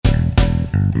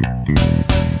Hello,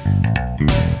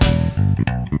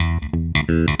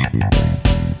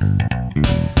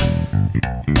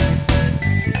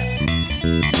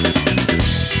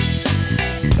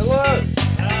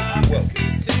 and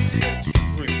welcome to the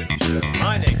Truthing Show.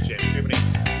 My name's James Tribony.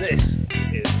 This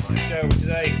is my show.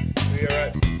 Today we are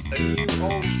at a new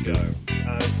old show.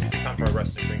 New Japan Pro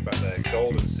Wrestling bring back their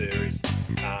Golden Series,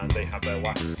 and they have their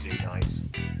last two nights,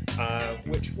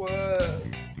 which were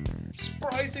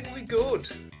surprisingly good.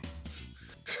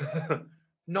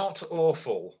 Not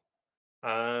awful.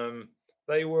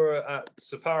 They were at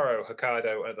Sapporo,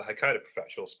 Hokkaido, at the Hokkaido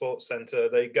Prefectural Sports Center.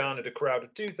 They garnered a crowd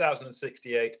of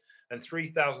 2,068 and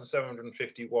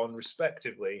 3,751,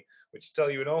 respectively, which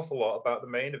tell you an awful lot about the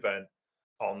main event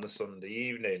on the Sunday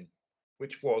evening,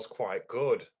 which was quite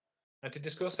good. And to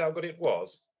discuss how good it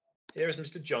was, here is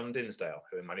Mr. John Dinsdale,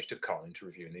 who managed to call into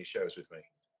reviewing these shows with me.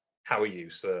 How are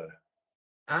you, sir?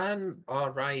 I'm all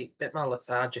right, bit more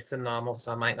lethargic than normal,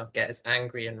 so I might not get as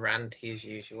angry and ranty as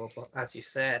usual. But as you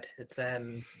said, it's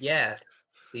yeah,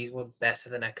 these were better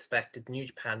than expected New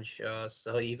Japan shows.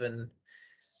 So even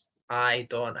I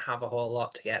don't have a whole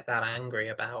lot to get that angry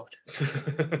about.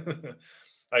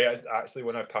 Actually,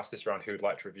 when I passed this around, who would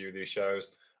like to review these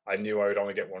shows, I knew I would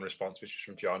only get one response, which was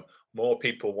from John. More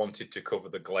people wanted to cover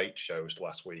the GLEAT shows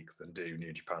last week than do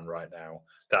New Japan right now.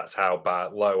 That's how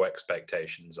bad low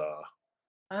expectations are.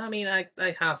 I mean, I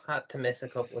have had to miss a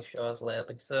couple of shows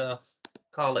lately, so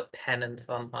call it penance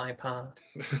on my part.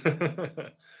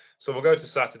 So we'll go to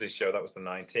Saturday's show. That was the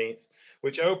 19th,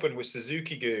 which opened with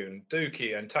Suzuki-gun,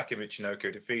 Dookie, and Taki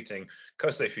Michinoku defeating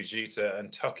Kosei Fujita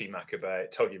and Togi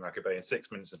Makabe in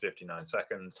 6 minutes and 59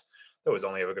 seconds. There was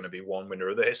only ever going to be one winner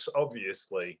of this,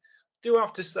 obviously. Do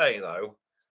have to say, though,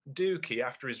 Dookie,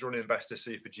 after his run in Best of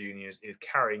Super Juniors, is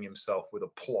carrying himself with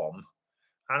aplomb.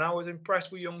 And I was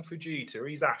impressed with young Fujita.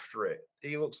 He's after it.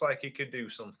 He looks like he could do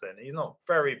something. He's not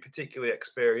very particularly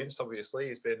experienced, obviously.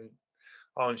 He's been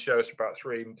on shows for about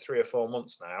three or 4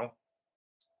 months now.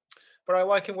 But I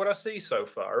like what I see so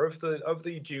far of the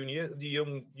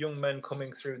young men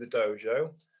coming through the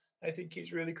dojo. I think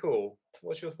he's really cool.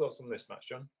 What's your thoughts on this match,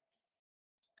 John?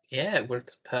 Yeah, it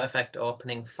was perfect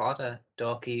opening fodder.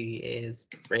 Doki is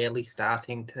really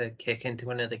starting to kick into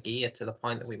another gear to the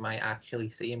point that we might actually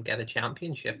see him get a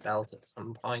championship belt at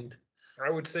some point. I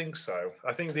would think so.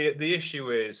 I think the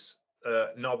issue is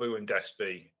Nobu and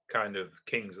Despy, kind of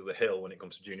kings of the hill when it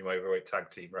comes to junior heavyweight tag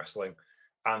team wrestling,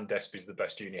 and Despy's the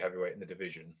best junior heavyweight in the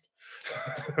division.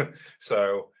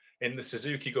 So in the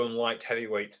Suzuki-gun light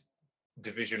heavyweight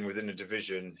division within a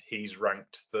division, he's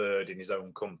ranked third in his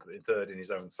own company, third in his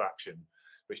own faction,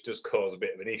 which does cause a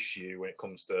bit of an issue when it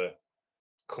comes to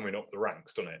coming up the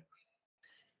ranks, doesn't it?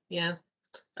 Yeah,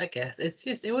 I guess it's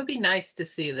just it would be nice to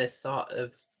see this sort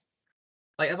of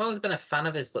I've always been a fan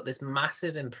of his, but this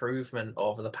massive improvement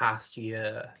over the past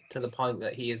year to the point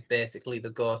that he is basically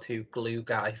the go-to glue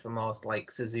guy for most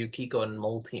like Suzuki-gun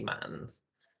multi-mans.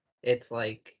 It's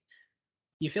like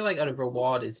you feel like a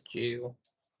reward is due.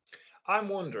 I'm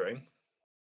wondering,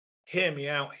 hear me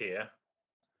out here.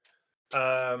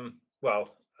 I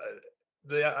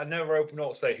never open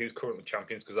not say who's currently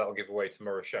champions because that'll give away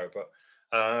tomorrow's show. But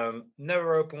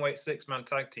never open weight 6-man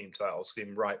tag team titles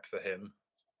seem ripe for him,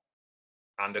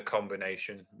 and a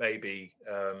combination, maybe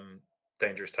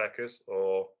Dangerous Tackers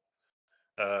or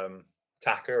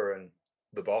Tacker and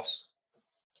the Boss.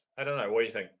 I don't know. What do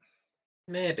you think?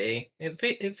 Maybe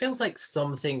it feels like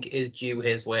something is due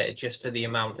his way just for the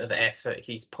amount of effort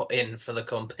he's put in for the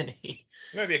company.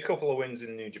 Maybe a couple of wins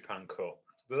in New Japan Cup.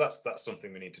 But that's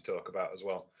something we need to talk about as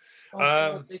well. Oh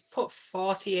God, they've put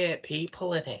 48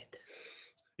 people in it.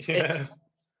 Yeah.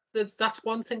 That's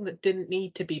one thing that didn't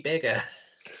need to be bigger.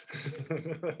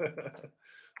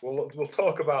 We'll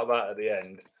talk about that at the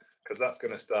end because that's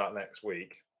going to start next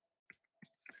week.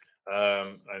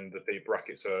 And the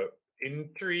brackets are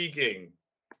intriguing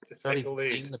to say the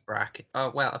least. Seen the bracket. Oh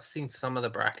well, I've seen some of the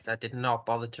brackets. I did not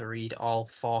bother to read all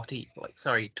 24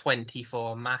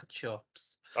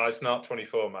 matchups. Oh, it's not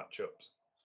 24 matchups,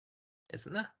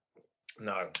 isn't there?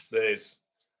 No, there's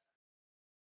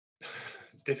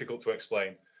difficult to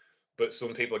explain, but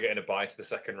some people are getting a bye to the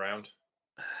second round.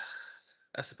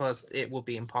 I suppose it would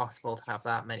be impossible to have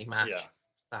that many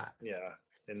matches. Yeah,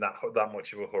 in that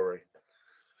much of a hurry.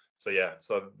 So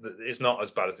it's not as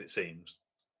bad as it seems,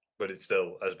 but it's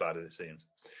still as bad as it seems.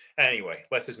 Anyway,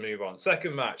 let us move on.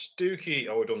 Second match, Dookie,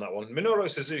 we've done that one. Minoru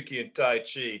Suzuki and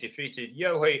Daichi defeated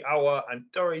Yohei Awa and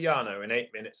Doriyano in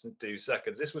 8 minutes and 2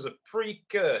 seconds. This was a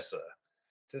precursor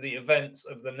to the events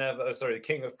of the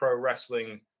King of Pro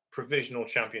Wrestling Provisional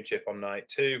Championship on night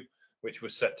 2, which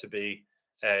was set to be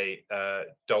a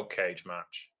dog cage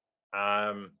match.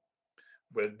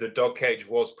 Where the dog cage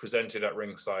was presented at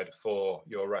ringside for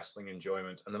your wrestling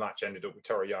enjoyment, and the match ended up with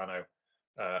Toru Yano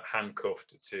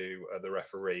handcuffed to the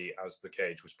referee as the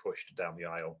cage was pushed down the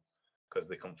aisle because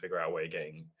they couldn't figure out a way of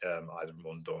getting either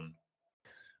one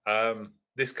done.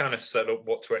 This kind of set up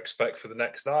what to expect for the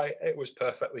next night. It was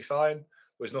perfectly fine. There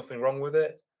was nothing wrong with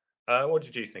it. What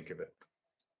did you think of it?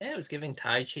 Yeah, it was giving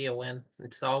Taichi a win.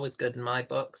 It's always good in my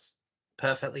books.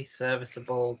 Perfectly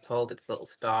serviceable, told its little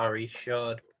story,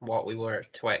 showed what we were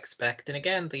to expect. And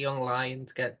again, the young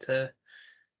lions get to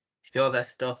show their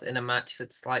stuff in a match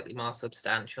that's slightly more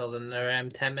substantial than their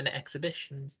 10-minute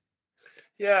exhibitions.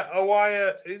 Yeah,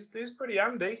 Owaya is pretty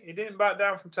handy. He didn't back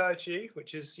down from Taichi,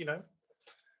 which is,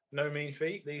 no mean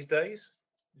feat these days.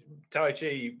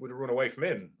 Taichi would have run away from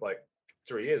him like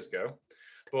 3 years ago.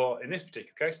 But in this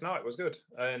particular case, no, it was good.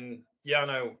 And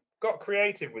Yano got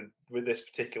creative with this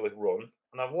particular run,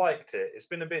 and I've liked it. It's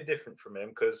been a bit different from him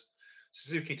because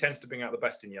Suzuki tends to bring out the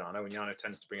best in Yano, and Yano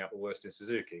tends to bring out the worst in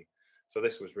Suzuki. So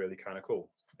this was really kind of cool.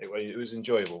 It was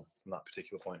enjoyable from that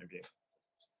particular point of view.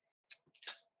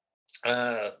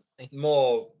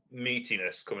 More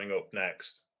meatiness coming up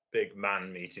next. Big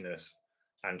man meatiness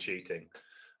and cheating.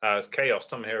 As Chaos,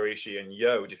 Tomohiro Ishii, and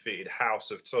Yo defeated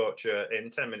House of Torture in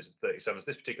 10 minutes and 30 seconds.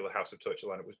 This particular House of Torture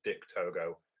lineup was Dick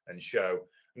Togo and Sho.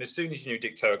 And as soon as you knew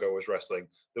Dick Togo was wrestling,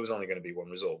 there was only going to be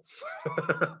one result.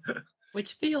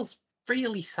 Which feels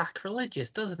really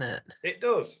sacrilegious, doesn't it? It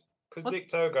does. Because Dick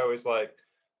Togo is like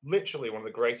literally one of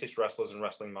the greatest wrestlers and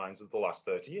wrestling minds of the last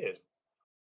 30 years.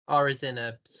 Or is in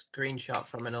a screenshot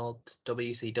from an old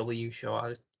WCW show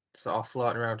I saw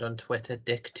floating around on Twitter,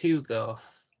 Dick Togo.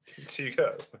 To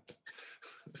go.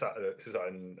 Is that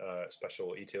in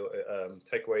special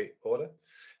takeaway order?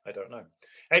 I don't know.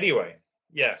 Anyway,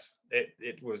 yes,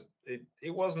 it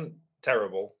wasn't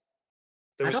terrible.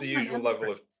 There was the usual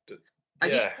level of. I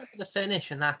just remember the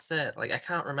finish and that's it. Like I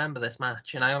can't remember this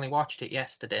match, and I only watched it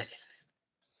yesterday.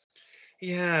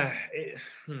 Yeah.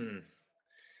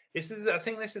 I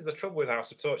think this is the trouble with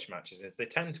House of Torture matches is they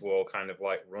tend to all kind of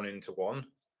like run into one,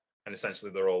 and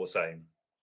essentially they're all the same.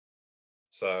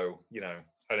 So,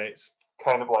 and it's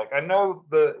kind of like, I know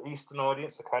the Eastern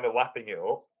audience are kind of lapping it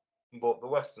up, but the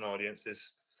Western audience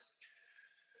is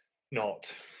not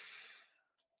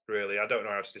really. I don't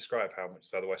know how to describe how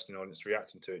much the Western audience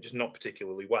reacting to it, just not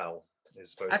particularly well.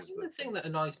 I think the thing that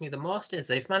annoys me the most is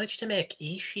they've managed to make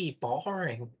Ishii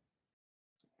boring.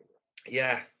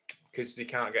 Yeah, because he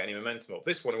can't get any momentum up.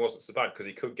 This one wasn't so bad because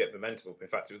he could get momentum up. In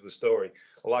fact, it was the story.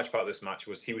 A large part of this match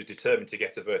was he was determined to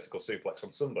get a vertical suplex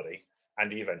on somebody,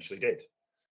 and he eventually did.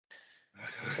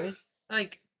 It's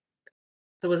like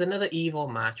there was another Evil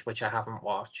match which I haven't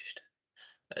watched,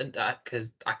 and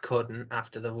because I couldn't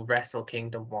after the Wrestle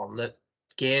Kingdom one that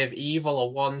gave Evil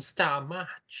a 1-star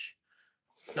match.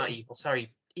 Not Evil,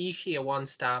 sorry, Ishii a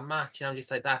 1-star match, and I'm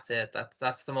just like, that's it.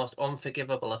 That's the most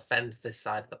unforgivable offense this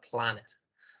side of the planet.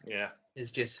 Yeah,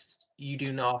 is just you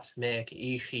do not make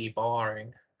Ishii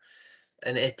boring,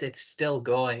 and it's still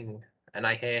going, and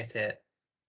I hate it.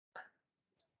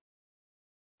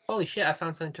 Holy shit! I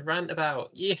found something to rant about.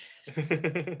 Yeah.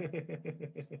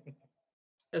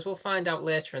 As we'll find out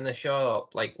later in the show,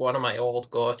 like one of my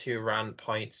old go-to rant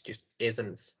points just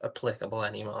isn't applicable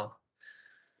anymore.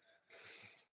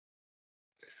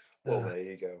 Well, there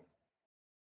you go.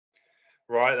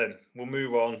 Right then, we'll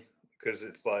move on because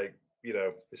it's like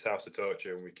it's House of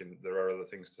Torture, and there are other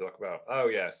things to talk about. Oh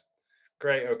yes,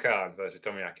 Great-O-Khan versus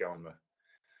Tomoaki Honma.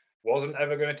 Wasn't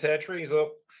ever going to tear trees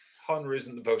up. Honma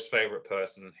isn't the most favorite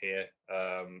person here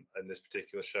in this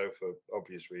particular show for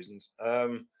obvious reasons.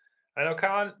 And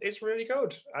O-Khan is really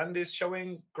good and is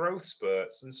showing growth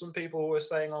spurts. And some people were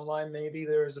saying online maybe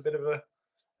there is a bit of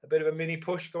a mini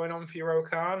push going on for your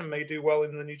O-Khan and may do well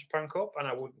in the New Japan Cup, and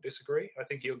I wouldn't disagree. I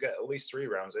think he'll get at least 3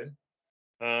 rounds in,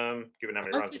 given how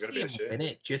many rounds are going to be this year. In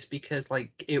it, just because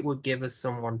like it would give us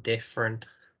someone different.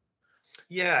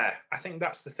 Yeah, I think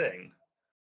that's the thing.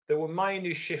 There were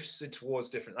minor shifts towards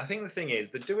different. I think the thing is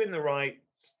they're doing the right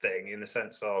thing in the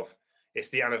sense of it's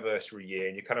the anniversary year,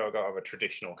 and you kind of got to have a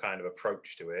traditional kind of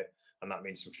approach to it, and that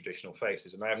means some traditional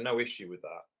faces. And I have no issue with that.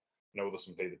 I know there's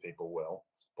some people will.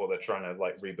 But they're trying to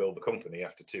like rebuild the company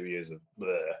after 2 years of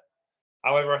blur.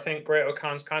 However, I think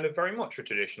Great-O-Khan's kind of very much a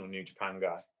traditional New Japan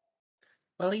guy.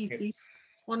 Well, he's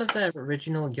one of their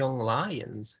original young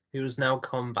lions who's now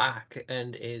come back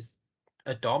and is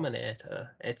a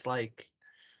dominator. It's like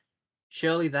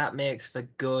surely that makes for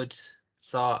good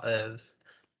sort of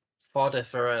fodder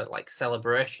for a like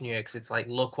celebration year because it's like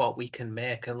look what we can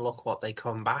make and look what they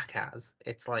come back as.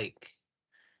 It's like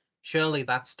surely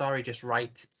that story just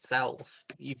writes itself.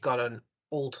 You've got an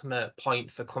ultimate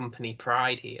point for company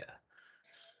pride here.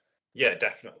 Yeah,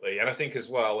 definitely. And I think as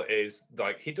well is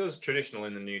like he does traditional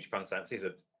in the New Japan sense. He's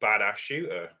a badass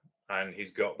shooter and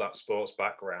he's got that sports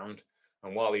background.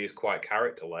 And while he is quite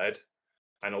character led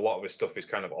and a lot of his stuff is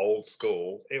kind of old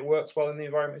school, it works well in the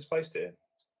environment he's placed it in.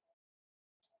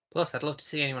 Plus, I'd love to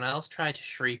see anyone else try to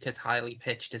shriek as highly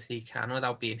pitched as he can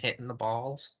without being hit in the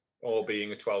balls. Or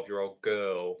being a 12-year-old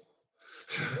girl.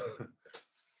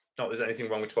 Not there's anything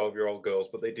wrong with 12-year-old girls,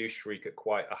 but they do shriek at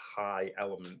quite a high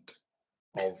element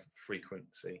of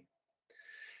frequency.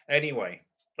 Anyway,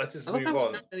 let's just I love move how we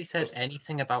on. haven't really said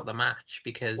anything about the match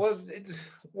Well, because it's, there's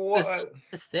what? nothing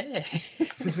to say.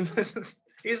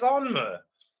 He's on me.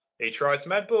 He tried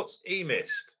some headbutts. He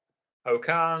missed.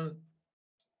 Okan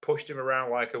pushed him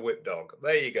around like a whip dog.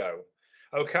 There you go.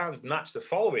 Okan's match the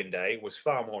following day was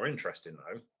far more interesting,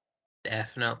 though.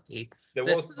 Definitely. There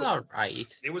This was, was all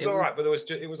right. it was all right, but it was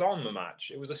Honma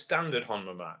match. It was a standard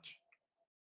Honma match.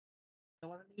 There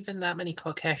weren't even that many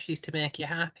Kokeshis to make you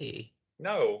happy.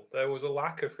 No, there was a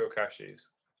lack of Kokashis.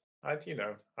 And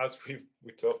as we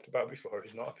talked about before,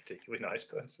 he's not a particularly nice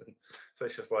person. So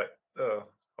it's just like, oh,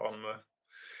 Honma.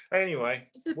 Anyway,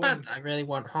 Is it bad that I really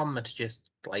want Honma to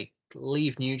just like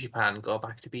leave New Japan, go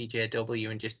back to BJW,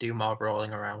 and just do more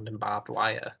rolling around in barbed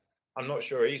wire? I'm not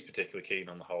sure he's particularly keen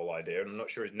on the whole idea, and I'm not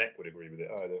sure his neck would agree with it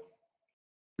either.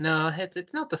 No,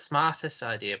 it's not the smartest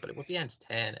idea, but it would be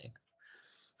entertaining.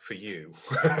 For you.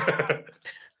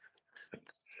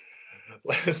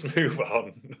 Let's move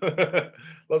on.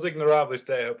 Los Ignorables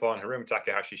de Japón, Hiromu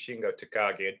Takahashi, Shingo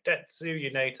Takagi, and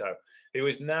Tetsuya Naito, who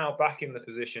is now back in the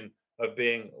position of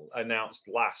being announced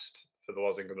last for the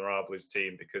Los Ignorables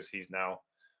team because he's now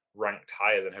ranked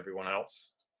higher than everyone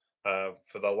else.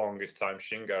 For the longest time,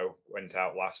 Shingo went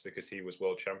out last because he was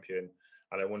world champion,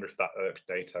 and I wonder if that irked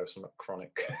Naito somewhat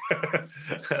chronic.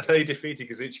 They defeated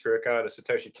Kazuchika Okada,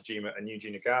 Satoshi Kojima, and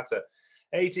Yuji Nagata.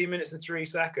 18 minutes and 3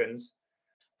 seconds.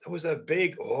 There was a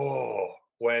big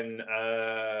when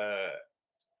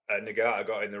Nagata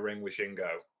got in the ring with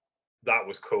Shingo. That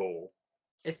was cool.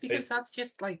 It's because that's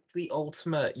just like the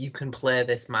ultimate. You can play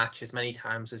this match as many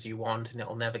times as you want, and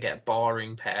it'll never get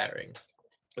boring pairing.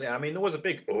 Yeah, I mean, there was a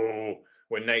big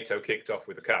when Naito kicked off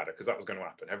with Okada because that was going to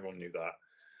happen. Everyone knew that.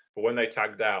 But when they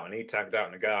tagged out and he tagged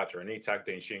out Nagata and he tagged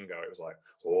in Shingo, it was like,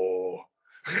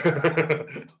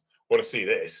 want to see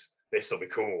this. This will be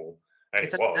cool. And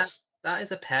It's it like was. that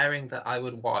is a pairing that I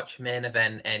would watch main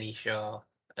event any show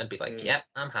and be like, yep,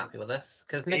 I'm happy with this.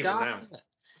 Because Nagata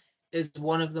is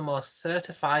one of the most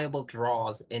certifiable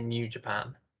draws in New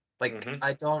Japan. Like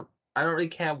I don't really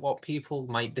care what people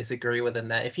might disagree with in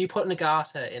there. If you put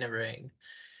Nagata in a ring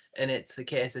and it's the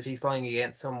case if he's going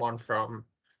against someone from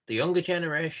the younger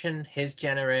generation, his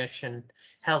generation,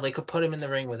 hell, they could put him in the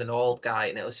ring with an old guy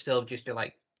and it'll still just be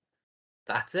like,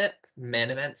 that's it, main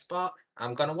event spot.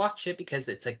 I'm gonna watch it because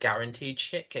it's a guaranteed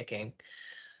shit kicking.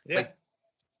 Yeah. Like,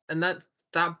 and that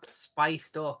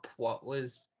spiced up what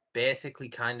was basically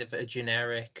kind of a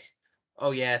generic,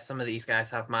 oh yeah, some of these guys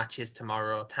have matches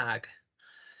tomorrow tag.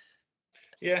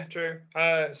 Yeah, true.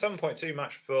 7.2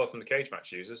 match for from the cage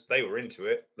match users. They were into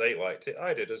it. They liked it.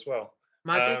 I did as well.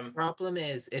 My big problem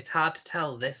is it's hard to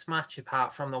tell this match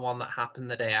apart from the one that happened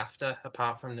the day after,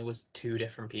 apart from there was 2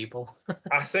 different people.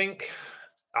 I think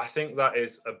that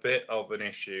is a bit of an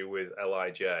issue with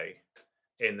LIJ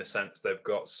in the sense they've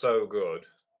got so good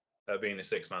at being a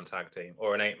 6-man tag team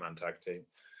or an 8-man tag team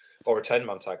or a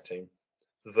 10-man tag team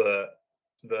that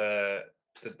they're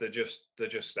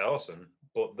just awesome.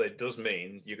 But that does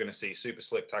mean you're going to see super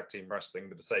slick tag team wrestling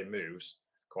with the same moves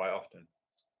quite often.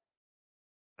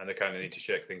 And they kind of need to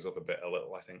shake things up a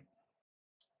little, I think.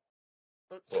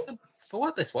 But for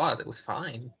what this was, it was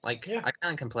fine. Like, I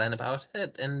can't complain about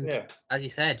it. And as you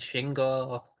said,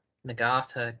 Shingo,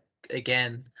 Nagata,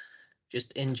 again,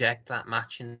 just inject that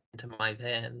match into my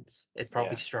veins. It's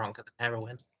probably stronger than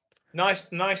heroin. Nice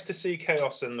to see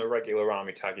Chaos and the regular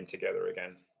army tagging together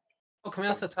again. Oh, can we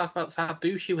also talk about the fact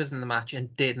Bushi was in the match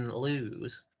and didn't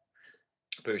lose?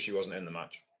 Bushi wasn't in the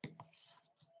match.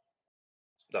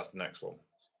 That's the next one.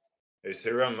 It's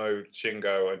Hiromu,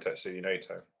 Shingo, and Tetsuya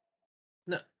Naito.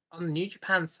 No, on the New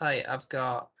Japan site, I've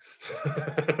got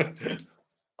it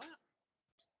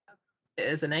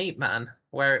is an 8-man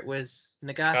where it was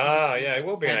Nagata. Yeah, it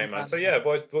will be an 8-man. So yeah,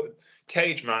 boys, but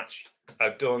cage match.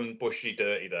 I've done Bushi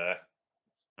dirty there,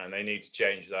 and they need to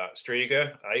change that.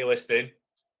 Striga, are you listening?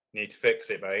 Need to fix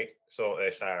it, mate. Sort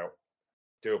this out.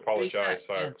 Do apologise,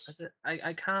 folks.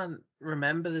 I can't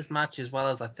remember this match as well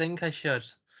as I think I should.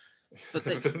 But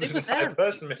they were there. A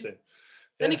person missing.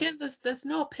 Then again, there's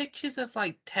no pictures of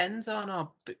like Tenzan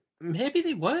or maybe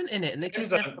they weren't in it, and they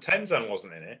just Tenzan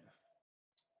wasn't in it.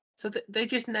 So they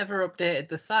just never updated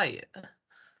the site.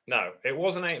 No, it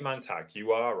was an 8-man tag.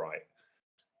 You are right.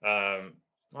 Hang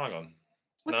on.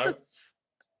 What No, the?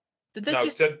 Did they no,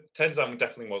 just? Tenzan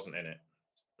definitely wasn't in it.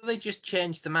 They just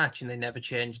changed the match and they never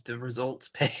changed the results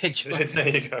page. There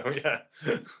you go.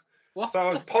 Yeah. What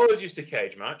So the apologies to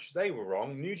Cage Match. They were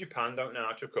wrong. New Japan don't know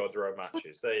how to record their own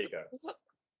matches. There you go.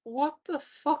 what the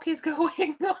fuck is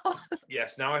going on?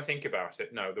 Yes, now I think about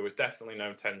it. No, there was definitely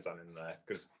no Tenzan in there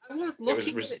because I was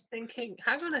looking at it thinking,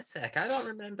 hang on a sec, I don't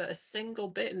remember a single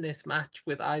bit in this match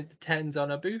with either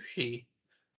Tenzan or Bushi.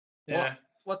 yeah.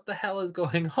 What the hell is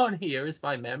going on here? Is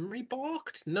my memory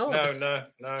balked? No. No.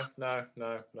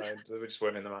 They were just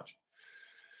weren't in the match.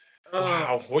 Oh,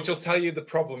 Wow, which will tell you the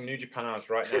problem New Japan has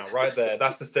right now, right there.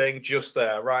 That's the thing, just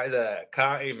there, right there.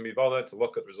 Can't even be bothered to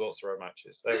look at the results of our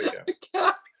matches. There we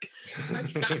go. I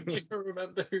can't even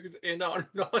remember who's in or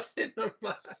not in the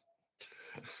match.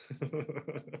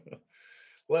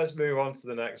 Let's move on to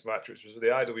the next match, which was the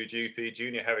IWGP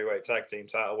Junior Heavyweight Tag Team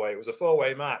Title Way. It was a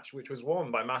 4-way match, which was won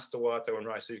by Master Wato and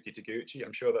Ryusuke Taguchi.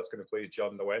 I'm sure that's going to please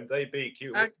John Noen. They beat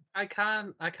Cute. I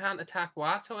can't attack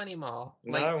Wato anymore.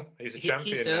 No, he's a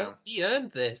champion now. He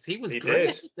earned this. He was He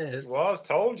great did. at this. He was,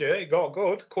 told you. It got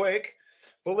good, quick.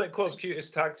 Bullet Club's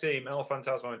cutest tag team, El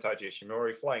Fantasma and Taiji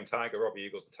Ishimori, Flying Tiger, Robbie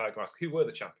Eagles, the Tiger Mask, who were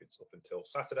the champions up until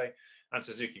Saturday, and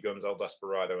Suzuki Guns, El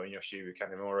Desperado, and Yoshiyuki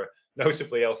Kanemaru.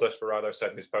 Notably, El Desperado said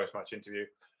in his post-match interview,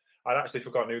 I'd actually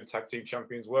forgotten who the tag team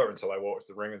champions were until I walked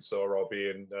the ring and saw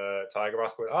Robbie and Tiger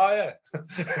Mask. Went, oh,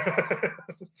 yeah.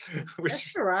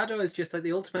 Desperado is just like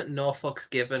the ultimate no fucks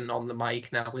given on the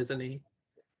mic now, isn't he?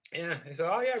 Yeah. He said,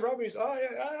 oh, yeah, Robbie's, all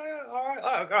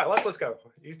right, let's go.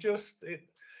 He's just...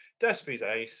 Despy's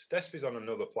ace. Despy's on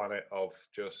another planet of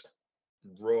just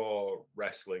raw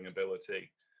wrestling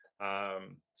ability.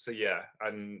 So yeah,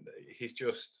 and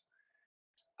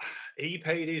he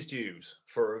paid his dues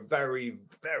for a very,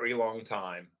 very long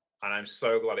time, and I'm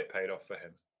so glad it paid off for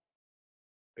him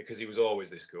because he was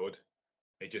always this good.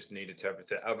 He just needed to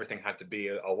everything had to be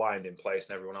aligned in place,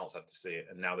 and everyone else had to see it,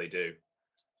 and now they do.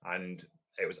 And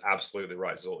it was absolutely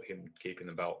right result him keeping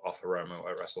the belt off Hiromu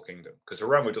at Wrestle Kingdom because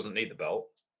Hiromu doesn't need the belt.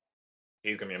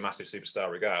 He's going to be a massive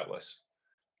superstar regardless.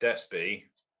 Despy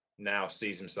now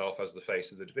sees himself as the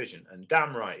face of the division, and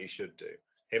damn right he should do.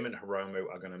 Him and Hiromu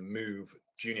are going to move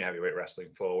junior heavyweight wrestling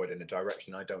forward in a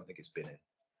direction I don't think it's been in.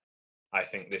 I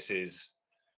think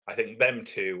them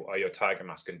two are your Tiger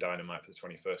Mask and Dynamite for the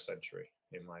 21st century,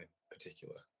 in my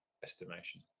particular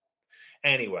estimation.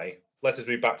 Anyway, let us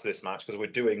move back to this match because we're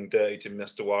doing dirty to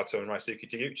Mr. Wato and Ryusuke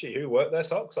Taguchi, who worked their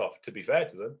socks off, to be fair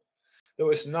to them. There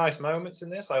were some nice moments in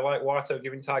this. I like Wato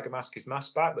giving Tiger Mask his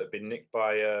mask back that had been nicked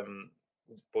by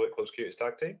Bullet Club's cutest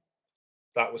tag team.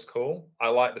 That was cool. I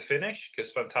like the finish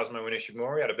because Phantasmo and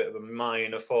Ishimori had a bit of a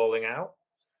minor falling out,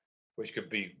 which could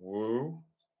be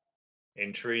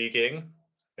intriguing,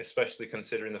 especially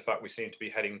considering the fact we seem to be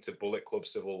heading to Bullet Club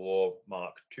Civil War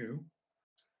Mark II.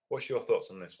 What's your thoughts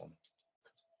on this one?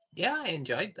 Yeah, I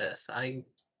enjoyed this.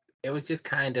 It was just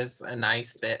kind of a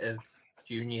nice bit of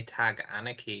junior tag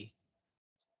anarchy.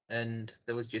 And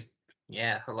there was just,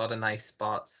 a lot of nice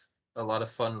spots, a lot of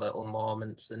fun little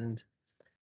moments. And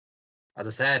as I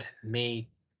said, me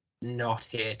not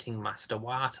hating Master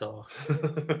Wato,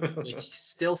 which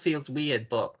still feels weird.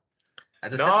 But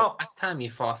as I said, the last time you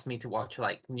forced me to watch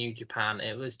like New Japan,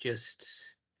 it was just,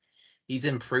 he's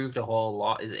improved a whole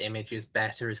lot. His image is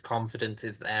better, his confidence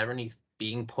is there, and he's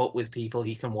being put with people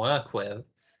he can work with.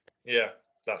 Yeah,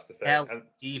 that's the thing. Hell,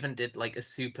 he even did like a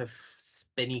super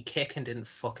spinny kick and didn't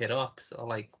fuck it up. So,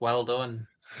 like, well done.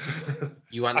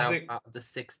 You are now part of the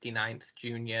 69th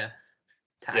junior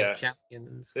tag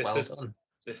champions. Well done.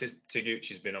 This is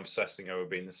Taguchi's been obsessing over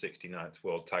being the 69th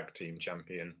World Tag Team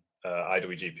Champion,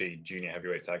 IWGP Junior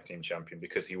Heavyweight Tag Team Champion,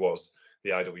 because he was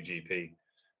the IWGP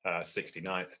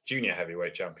 69th Junior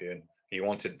Heavyweight Champion. He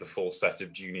wanted the full set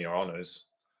of junior honors.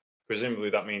 Presumably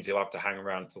that means he'll have to hang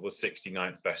around till the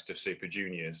 69th Best of Super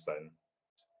Juniors then.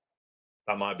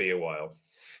 That might be a while.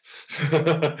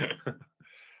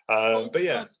 But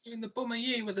yeah. Doing the Bummer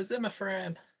U with a Zimmer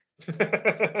frame.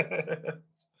 But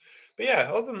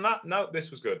yeah, other than that, no, this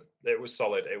was good. It was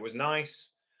solid. It was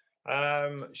nice.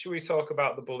 Should we talk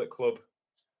about the Bullet Club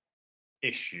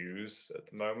issues at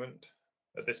the moment?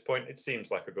 At this point, it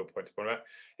seems like a good point to point out.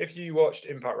 If you watched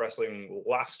Impact Wrestling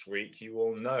last week, you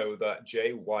will know that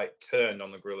Jay White turned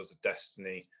on the Guerrillas of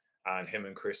Destiny, and him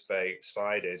and Chris Bay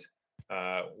sided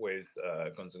with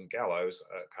Guns and Gallows,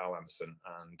 Carl Anderson,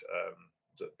 and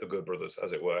the Good Brothers,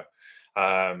 as it were,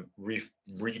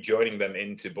 rejoining them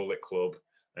into Bullet Club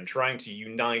and trying to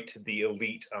unite the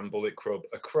Elite and Bullet Club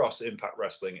across Impact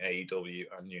Wrestling, AEW,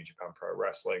 and New Japan Pro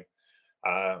Wrestling.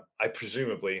 I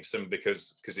presumably simply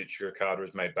because Kazuchika Okada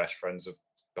has made best friends of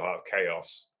part of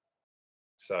Chaos,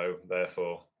 so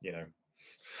therefore,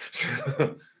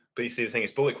 But you see, the thing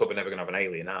is, Bullet Club are never going to have an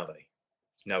alien, are they?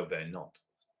 No, they're not.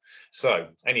 So,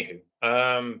 anywho,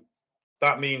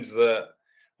 that means that,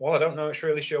 well, I don't know, it's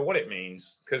really sure what it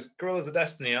means, because Guerrillas of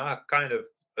Destiny are kind of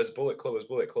as Bullet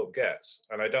Club gets,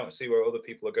 and I don't see where other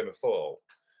people are going to fall.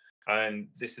 And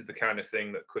this is the kind of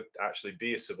thing that could actually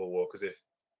be a civil war, because if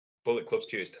Bullet Club's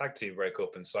cutest tag team break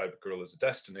up inside Guerrillas of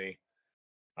Destiny,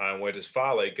 and where does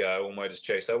Farley go, and where does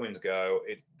Chase Owens go?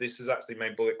 This has actually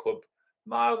made Bullet Club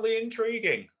mildly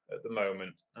intriguing at the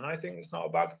moment, and I think it's not a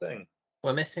bad thing.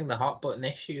 We're missing the hot button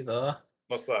issue, though.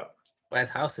 What's that? Where's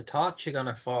House of Torture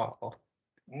gonna fall?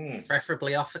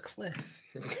 Preferably off a cliff.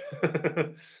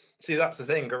 See, that's the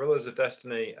thing. Guerrillas of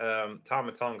Destiny,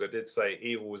 Tama Tonga did say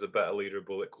Evil was a better leader of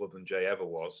Bullet Club than Jay ever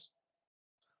was.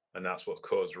 And that's what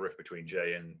caused a rift between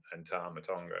Jay and Tama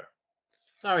Tonga.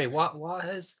 Sorry, what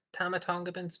has Tama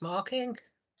Tonga been smoking?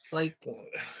 Like,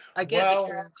 I get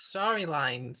that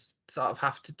storylines sort of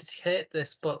have to dictate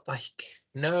this, but like,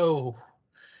 no.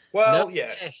 Well,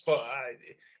 yes, but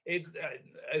it's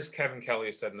as Kevin Kelly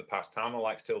has said in the past, Tama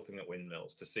likes tilting at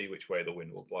windmills to see which way the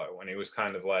wind will blow. And he was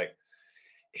kind of like,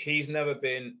 he's never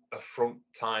been a front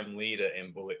time leader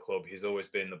in Bullet Club. He's always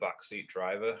been the backseat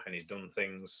driver, and he's done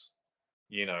things.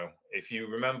 If you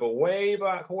remember way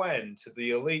back when, to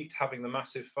the Elite having the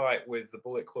massive fight with the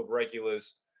Bullet Club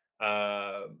regulars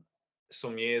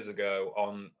some years ago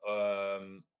on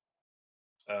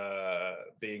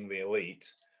being the Elite,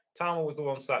 Tama was the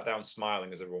one sat down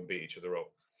smiling as everyone beat each other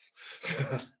up.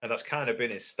 And that's kind of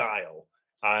been his style.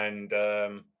 And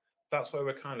that's where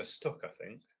we're kind of stuck, I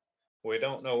think. We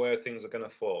don't know where things are going to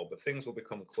fall, but things will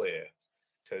become clear.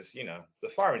 Because, the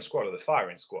firing squad are the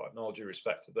firing squad, and all due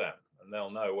respect to them, and they'll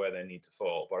know where they need to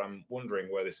fall. But I'm wondering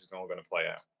where this is all going to play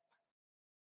out.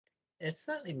 It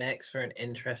certainly makes for an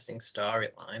interesting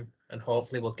storyline, and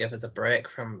hopefully will give us a break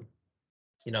from,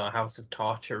 a House of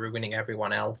Torture ruining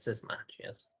everyone else's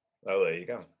matches. Oh, there you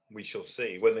go. We shall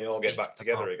see when they all get back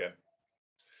together again.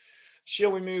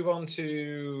 Shall we move on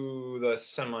to the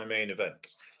semi-main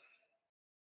event?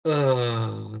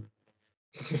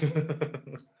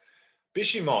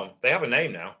 Bishamon, they have a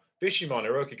name now. Bishamon,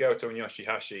 Hiroki Goto, and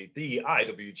Yoshihashi, the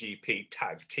IWGP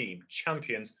Tag Team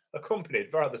Champions,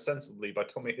 accompanied rather sensibly by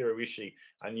Tomohiro Ishii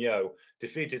and Yo,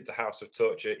 defeated the House of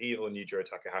Torture, Evil, and Yujiro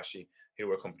Takahashi, who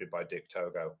were accompanied by Dick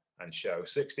Togo and Sho.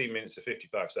 16 minutes to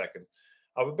 55 seconds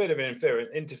of a bit of an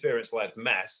interference-led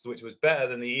mess, which was better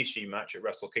than the Ishii match at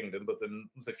Wrestle Kingdom, but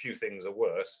the few things are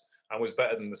worse, and was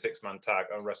better than the six-man tag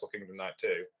on Wrestle Kingdom Night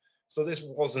 2. So this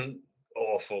wasn't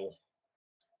awful,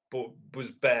 but was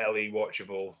barely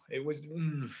watchable. It was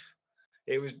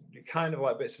kind of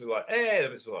like bits of like, hey,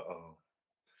 bits of like, oh.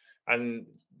 And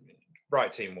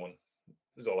right team won.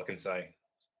 That's all I can say.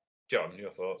 John,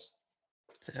 your thoughts?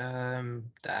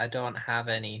 I don't have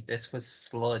any. This was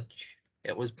sludge.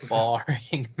 It was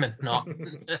boring,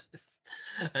 monotonous,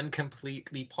 and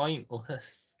completely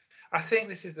pointless. I think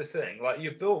this is the thing. Like,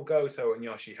 you built Goto and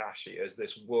Yoshihashi as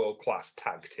this world-class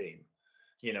tag team.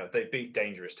 They beat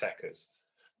Dangerous Tekkers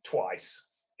twice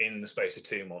in the space of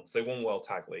 2 months. They won World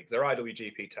Tag League. They're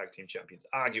IWGP Tag Team Champions,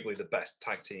 arguably the best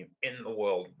tag team in the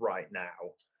world right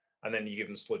now. And then you give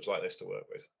them sludge like this to work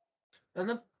with.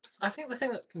 And I think the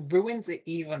thing that ruins it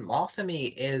even more for me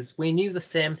is we knew the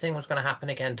same thing was going to happen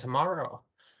again tomorrow.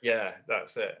 Yeah,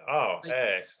 that's it. Oh,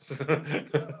 yes.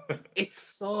 It's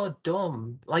so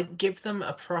dumb. Like, give them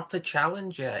a proper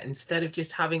challenger instead of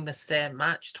just having the same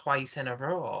match twice in a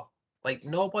row. Like,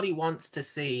 nobody wants to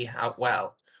see how,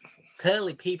 well,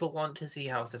 clearly people want to see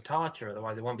House of Torture,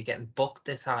 otherwise they won't be getting booked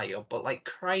this high up. But, like,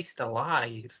 Christ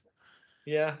alive.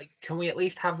 Yeah. Like, can we at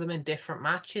least have them in different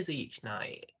matches each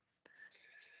night?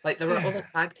 Like, there are other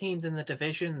tag teams in the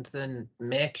divisions than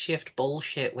makeshift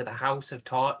bullshit with a House of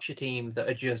Torture team that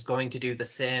are just going to do the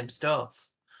same stuff.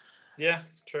 Yeah,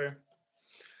 true.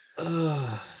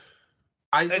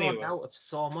 I zoned out of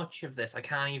so much of this, I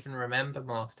can't even remember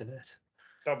most of it.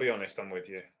 I'll be honest, I'm with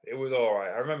you. It was all right.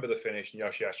 I remember the finish, and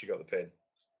Yoshihashi got the pin,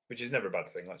 which is never a bad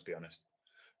thing, let's be honest.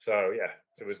 So, yeah,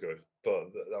 it was good.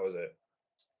 But that was it.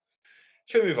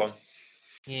 Should we move on?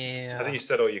 Yeah. I think you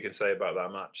said all you can say about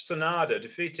that match. Sanada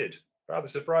defeated, rather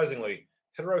surprisingly,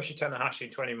 Hiroshi Tanahashi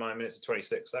in 29 minutes and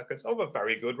 26 seconds of a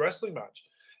very good wrestling match.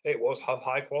 It was of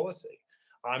high quality.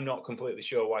 I'm not completely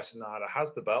sure why Sanada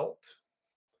has the belt.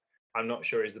 I'm not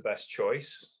sure he's the best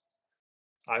choice.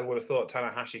 I would have thought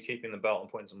Tanahashi keeping the belt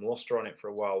and putting some luster on it for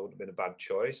a while would have been a bad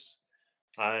choice.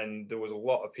 And there was a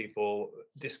lot of people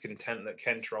discontent that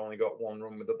Kenta only got one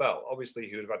run with the belt. Obviously,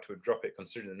 he would have had to drop it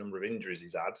considering the number of injuries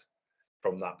he's had.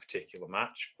 from that particular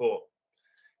match. But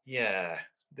yeah,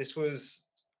 this was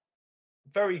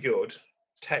very good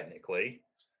technically,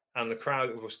 and the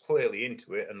crowd was clearly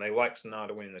into it, and they liked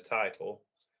Sonata winning the title.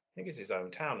 I think it's his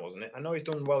hometown, wasn't it? I know he's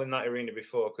done well in that arena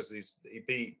before because he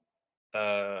beat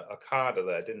Okada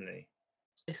there, didn't he?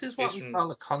 This is He's what we from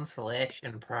call a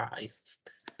consolation prize.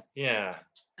 yeah.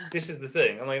 This is the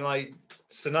thing. I mean, like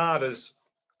Sonata's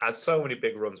had so many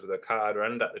big runs with Okada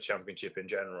and at the championship in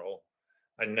general,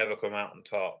 and never come out on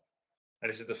top.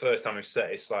 And this is the first time he's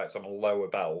set his sights on a lower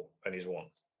belt and he's won.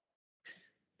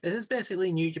 This is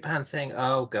basically New Japan saying,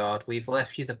 "Oh God, we've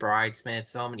left you the bridesmaid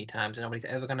so many times, and nobody's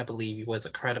ever going to believe you was a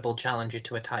credible challenger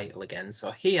to a title again. So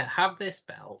here, have this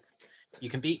belt. You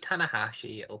can beat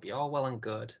Tanahashi. It'll be all well and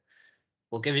good.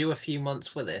 We'll give you a few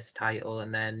months with this title,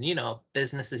 and then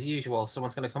business as usual.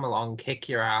 Someone's going to come along, kick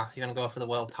your ass. You're going to go for the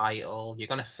world title. You're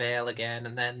going to fail again,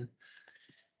 and then."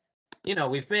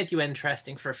 We've made you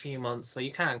interesting for a few months, so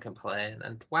you can't complain.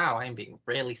 And wow, I'm being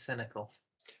really cynical.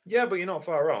 Yeah, but you're not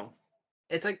far wrong.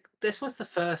 It's like this was the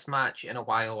first match in a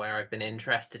while where I've been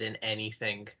interested in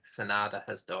anything Sonata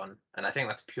has done, and I think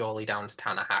that's purely down to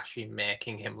Tanahashi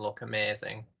making him look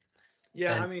amazing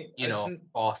Yeah, I and mean,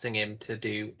 forcing him to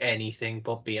do anything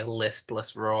but be a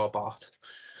listless robot.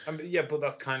 yeah, but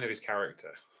that's kind of his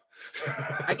character.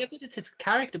 I get that it's his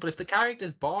character, but if the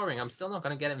character's boring, I'm still not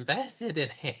going to get invested in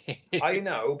it. I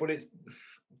know, but it's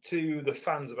to the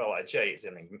fans of LIJ,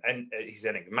 he's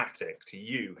enigmatic. To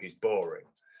you, he's boring.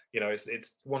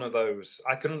 It's one of those.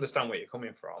 I can understand where you're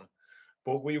coming from,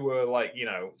 but we were like,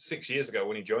 6 years ago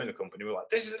when he joined the company, we were like,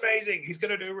 this is amazing. He's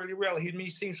going to do really well. He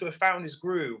seems to have found his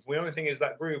groove. The only thing is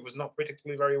that groove was not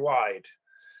particularly very wide,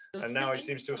 and now he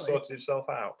seems to have sorted himself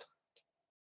out.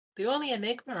 The only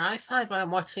enigma I find when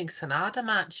I'm watching Sonata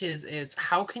matches is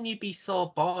how can you be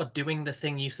so bored doing the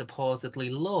thing you supposedly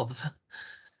love?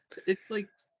 It's like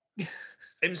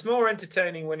it was more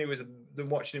entertaining than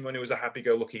watching him when he was a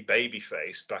happy-go-lucky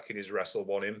babyface back in his Wrestle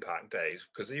One Impact days,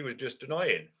 because he was just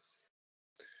annoying.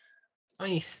 I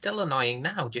mean, he's still annoying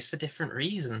now, just for different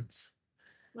reasons.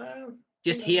 Well,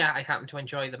 just here, I happen to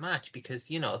enjoy the match because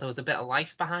there was a bit of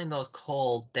life behind those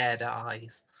cold, dead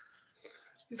eyes.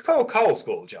 It's called Cold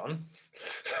School, John.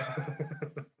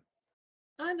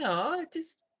 I know.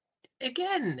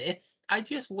 I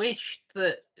just wish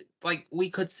that we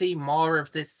could see more of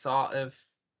this sort of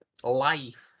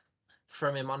life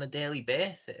from him on a daily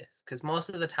basis. Because most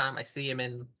of the time I see him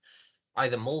in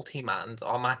either multi-mans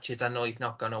or matches I know he's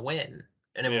not going to win.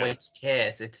 And in which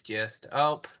case it's just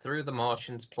through the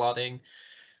motions, plodding,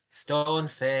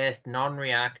 stone-faced,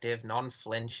 non-reactive,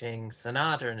 non-flinching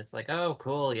Sonata, and it's like, oh,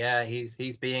 cool, yeah,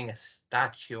 he's being a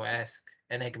statuesque,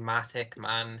 enigmatic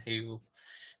man who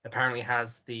apparently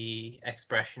has the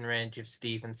expression range of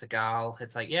Steven Seagal.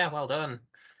 It's like, yeah, well done.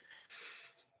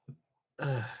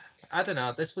 I don't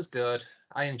know. This was good.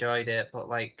 I enjoyed it, but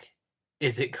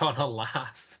is it gonna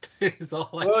last?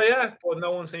 Well, yeah, but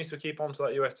no one seems to keep on to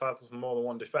that US title for more than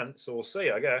one defense, so we'll see,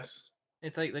 I guess.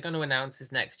 It's like they're going to announce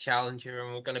his next challenger,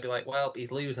 and we're going to be like, well,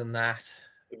 he's losing that.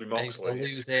 It'll be Moxley. He's going to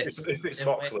lose it. If it's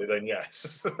Moxley, then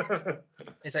yes.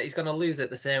 It's like he's going to lose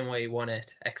it the same way he won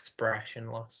it,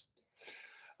 expressionless.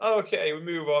 Okay, we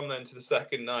move on then to the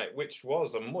second night, which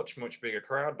was a much, much bigger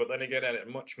crowd, but then again, a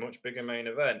much, much bigger main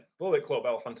event. Bullet Club,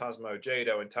 El Phantasmo,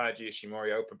 Jado, and Taiji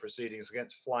Ishimori open proceedings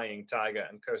against Flying Tiger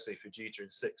and Kosei Fujita in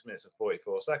 6 minutes and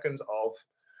 44 seconds of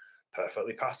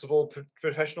perfectly passable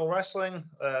professional wrestling.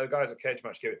 The guys at Cage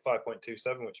Match gave it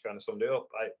 5.27, which kind of summed it up.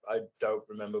 I don't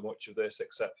remember much of this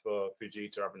except for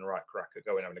Fujita having the right crack at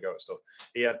having a go at stuff.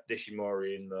 He had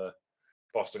Ishimori in the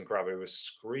Boston Crab who was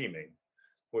screaming,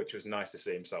 which was nice to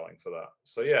see him selling for that.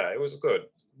 So yeah, it was good.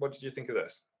 What did you think of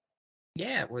this?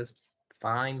 Yeah, it was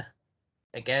fine.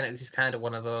 Again, it was just kind of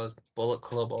one of those Bullet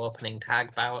Club opening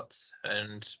tag bouts,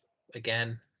 and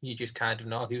again, you just kind of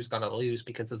know who's going to lose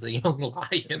because there's a young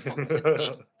lion on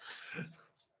the team.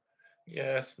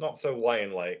 Yes, not so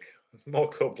lion-like. It's more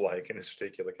cub-like in this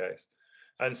particular case.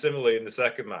 And similarly, in the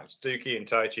second match, Dookie and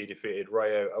Taichi defeated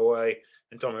Ryo Away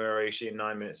and Tomohiro Ishii in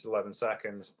 9 minutes 11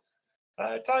 seconds.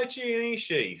 Taichi and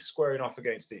Ishii squaring off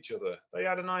against each other. They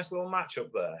had a nice little match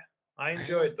up there. I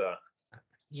enjoyed that.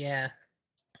 Yeah.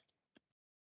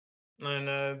 And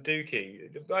Dookie,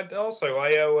 but also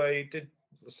Iowa did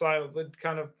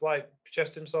kind of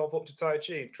chest himself up to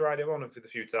Taichi, tried him on a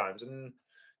few times, and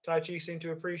Taichi seemed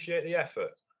to appreciate the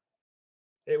effort.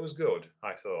 It was good,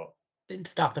 I thought. Didn't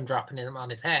stop him dropping him on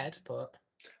his head, but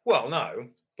well, no,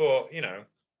 but you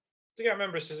can't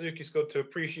remember Suzuki's good to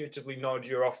appreciatively nod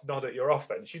at your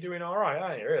offense. You're doing all right,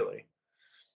 aren't you? Really?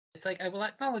 It's like I will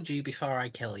acknowledge you before I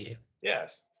kill you.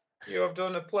 Yes. You have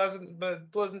done a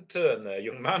pleasant turn there,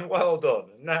 young man. Well done.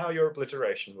 Now your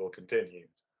obliteration will continue.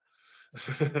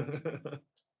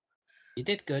 You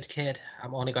did good, kid.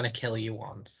 I'm only going to kill you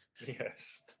once.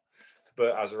 Yes.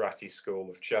 But Azerati's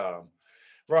school of charm.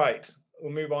 Right,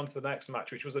 we'll move on to the next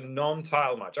match, which was a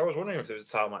non-title match. I was wondering if there was a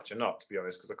title match or not, to be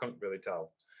honest, because I couldn't really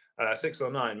tell.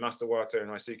 609, Master Wato and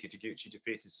Ryosuke Taguchi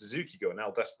defeated Suzuki Gun,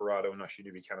 El Desperado, and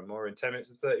Yoshinobu Kanemaru in 10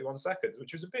 minutes and 31 seconds,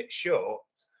 which was a bit short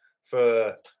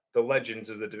for the legends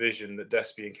of the division that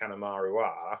Despy and Kanemaru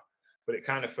are, but it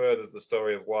kind of furthers the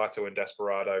story of Wato and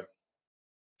Desperado,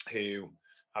 who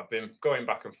have been going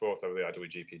back and forth over the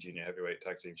IWGP Junior Heavyweight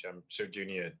Tag Team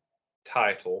Junior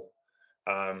title.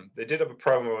 They did have a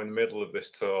promo in the middle of this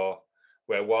tour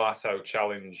where Wato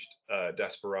challenged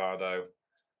Desperado,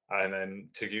 and then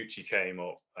Taguchi came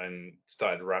up and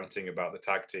started ranting about the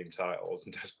tag team titles,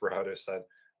 and Desperado said,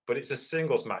 "But it's a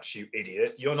singles match, you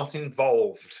idiot. You're not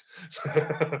involved."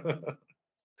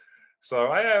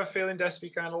 So I have a feeling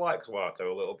Despy kind of likes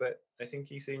Wato a little bit. I think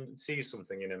he sees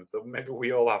something in him that maybe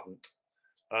we all haven't.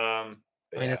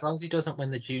 I mean, as long as he doesn't win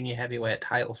the junior heavyweight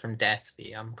title from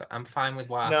Despy, I'm fine with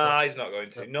Wato. No, he's not going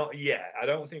to. Not yet. I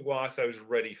don't think Wato's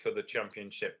ready for the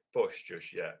championship push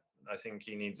just yet. I think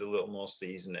he needs a little more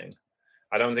seasoning.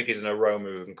 I don't think he's an Aro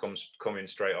move and come in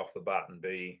straight off the bat and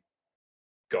be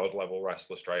god level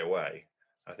wrestler straight away.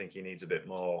 I think he needs a bit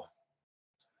more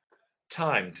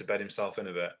time to bed himself in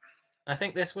a bit. I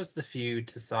think this was the feud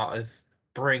to sort of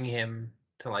bring him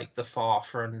to like the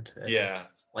forefront and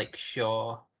like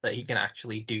show that he can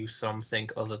actually do something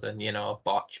other than, you know,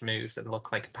 botch moves and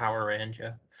look like a Power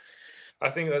Ranger. I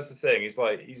think that's the thing. He's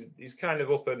like he's kind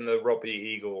of up in the Robbie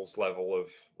Eagles level of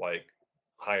like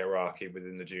hierarchy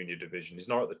within the junior division. He's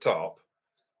not at the top,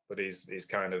 but he's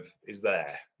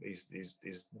there.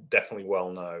 He's definitely well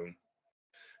known.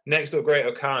 Next up,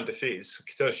 Great-O-Khan defeats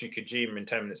Satoshi Kojima in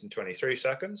 10 minutes and 23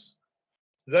 seconds.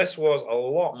 This was a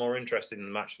lot more interesting than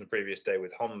the match from the previous day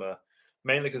with Honma,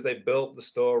 mainly because they built the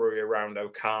story around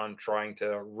O-Khan trying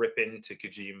to rip into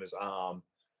Kojima's arm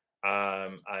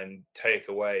and take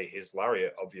away his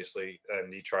lariat, obviously.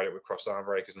 And he tried it with cross arm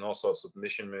breakers and all sorts of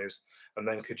submission moves. And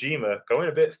then Kojima going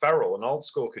a bit feral, an old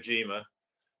school Kojima,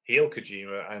 heel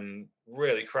Kojima, and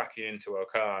really cracking into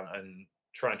O-Khan and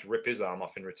trying to rip his arm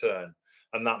off in return.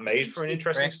 And that made for an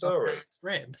interesting story.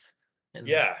 Ribs.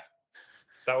 Yeah.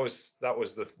 That was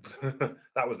the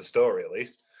that was the story, at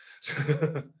least.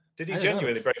 Did he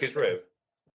genuinely break his rib?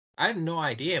 I have no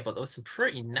idea, but there was some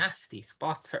pretty nasty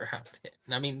spots around it.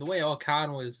 And I mean, the way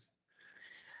O-Khan was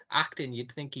acting,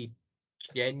 you'd think he'd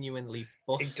genuinely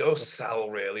bust. He does sell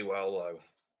really well, though.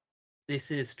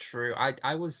 This is true.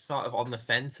 I was sort of on the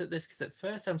fence at this because at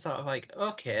first I'm sort of like,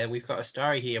 okay, we've got a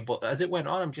story here, but as it went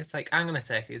on, I'm just like, hang on a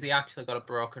sec, has he actually got a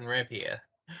broken rib here?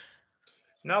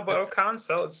 No, but O-Khan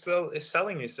is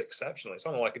selling this exceptionally. It's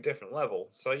on like a different level.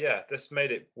 So yeah, this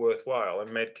made it worthwhile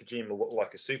and made Kojima look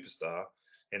like a superstar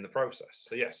in the process.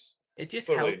 So yes, it just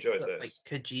helps that like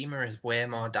Kojima is way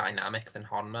more dynamic than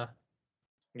Honma.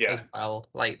 Yeah. As well,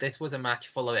 like this was a match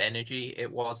full of energy.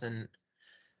 It wasn't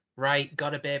right. Got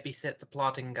to babysit the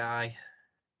plodding guy.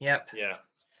 Yep. Yeah.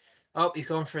 Oh, he's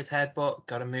going for his headbutt.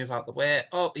 Got to move out the way.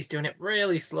 Oh, he's doing it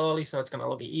really slowly, so it's going to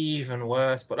look even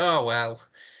worse. But oh well.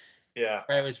 Yeah.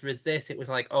 Whereas with this, it was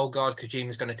like, oh god,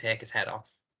 Kojima's going to take his head off.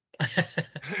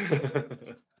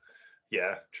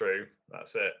 Yeah, true.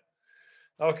 That's it.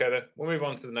 Okay, then we'll move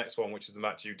on to the next one, which is the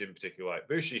match you didn't particularly like.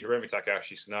 Bushi, Hiromi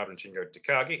Takahashi, Sanada, and Shingo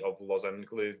Takagi of Los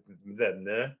Ingobernables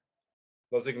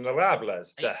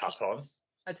de Japón.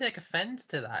 I take offense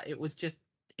to that. It was just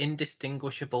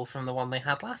indistinguishable from the one they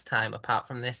had last time. Apart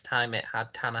from this time, it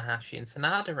had Tanahashi and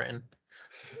Sanada in.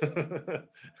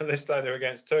 And this time they're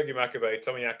against Togi Makabe,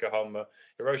 Tomoyaka Honma,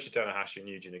 Hiroshi Tanahashi, and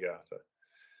Yuji Nagata.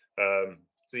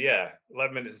 So yeah,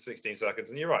 11 minutes and 16 seconds.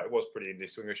 And you're right, it was pretty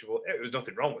indistinguishable. There was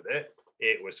nothing wrong with it.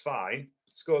 It was fine.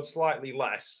 Scored slightly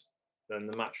less than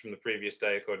the match from the previous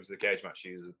day, according to the cage match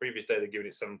users. The previous day, they're giving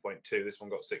it 7.2. This one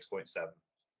got 6.7,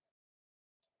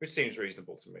 which seems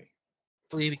reasonable to me.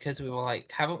 Because we were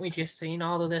like, haven't we just seen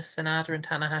all of this Sanada and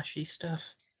Tanahashi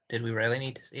stuff? Did we really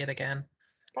need to see it again?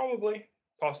 Probably.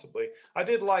 Possibly. I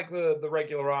did like the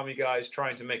regular army guys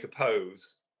trying to make a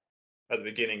pose at the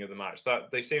beginning of the match. That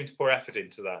they seemed to pour effort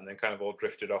into that and then kind of all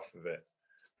drifted off of it.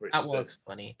 That was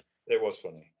funny. It was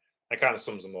funny. It kind of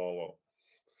sums them all up.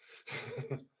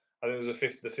 I think it was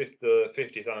the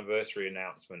 50th anniversary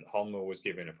announcement. Honma was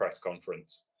giving a press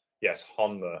conference. Yes,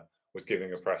 Honma was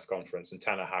giving a press conference, and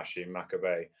Tanahashi and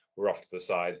Makabe were off to the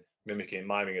side,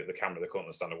 miming at the camera. They couldn't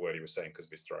understand a word he was saying because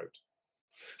of his throat.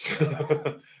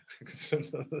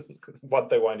 What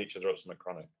they wind each other up, something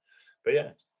chronic. But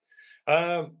yeah,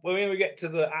 Well, when we get to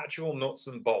the actual nuts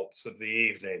and bolts of the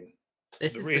evening,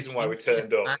 This the is the reason why we kinkiest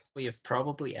turned up. match we have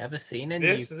probably ever seen in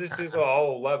This Japan. is a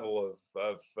whole level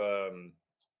of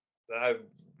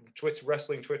Twitter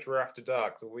wrestling, Twitter after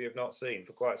dark that we have not seen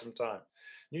for quite some time.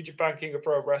 New Japan King of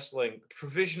Pro Wrestling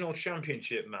Provisional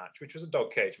Championship match, which was a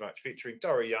dog cage match featuring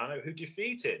Toru Yano, who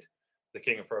defeated the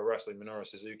King of Pro Wrestling Minoru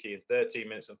Suzuki in 13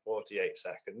 minutes and 48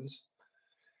 seconds.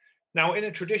 Now, in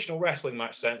a traditional wrestling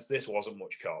match sense, this wasn't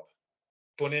much cop.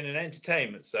 But in an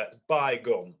entertainment sense, by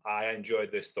gum, I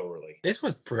enjoyed this thoroughly. This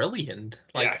was brilliant.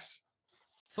 Like, Yes.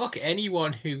 fuck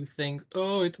anyone who thinks,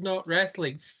 oh, it's not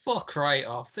wrestling. Fuck right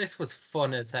off. This was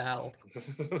fun as hell.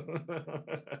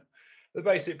 The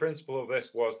basic principle of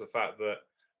this was the fact that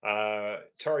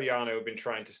Toru Yano had been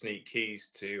trying to sneak keys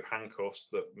to handcuffs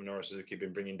that Minoru Suzuki had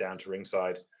been bringing down to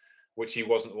ringside, which he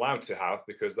wasn't allowed to have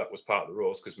because that was part of the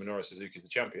rules, because Minoru Suzuki is the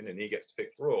champion and he gets to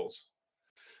pick the rules.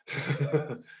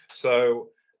 So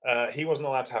he wasn't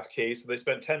allowed to have keys. So they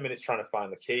spent 10 minutes trying to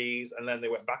find the keys, and then they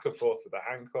went back and forth with the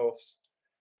handcuffs.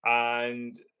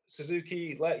 And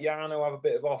Suzuki let Yano have a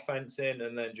bit of offense in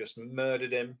and then just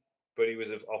murdered him, but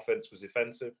offense was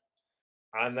offensive.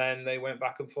 And then they went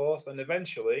back and forth, and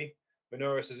eventually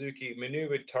Minoru Suzuki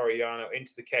maneuvered Toru Yano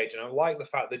into the cage. And I like the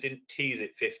fact they didn't tease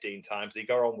it 15 times. He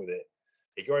got on with it.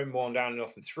 He got him worn down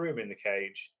enough and threw him in the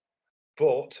cage.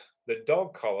 But the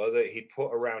dog collar that he put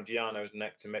around Yano's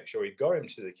neck to make sure he got him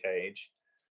to the cage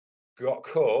got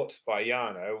caught by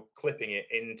Yano, clipping it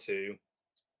into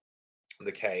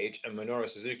the cage, and Minoru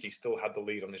Suzuki still had the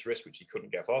lead on his wrist, which he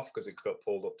couldn't get off because it got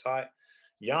pulled up tight.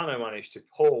 Yano managed to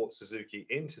pull Suzuki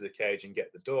into the cage and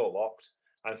get the door locked,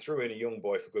 and threw in a young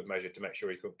boy for good measure to make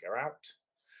sure he couldn't get out.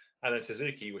 And then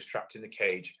Suzuki was trapped in the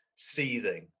cage,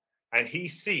 seething. And he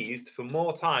seethed for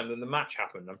more time than the match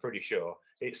happened, I'm pretty sure.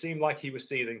 It seemed like he was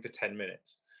seething for 10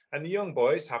 minutes. And the young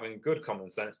boys, having good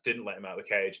common sense, didn't let him out of the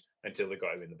cage until they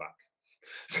got him in the back.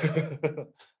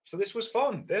 So this was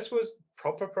fun. This was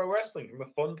proper pro wrestling from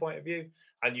a fun point of view.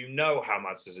 And you know how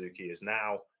mad Suzuki is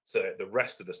now, so the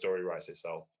rest of the story writes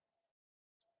itself.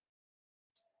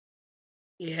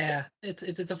 Yeah,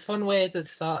 it's a fun way to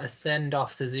sort of send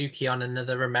off Suzuki on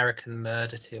another American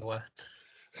murder tour.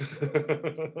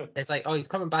 It's like, oh, he's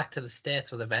coming back to the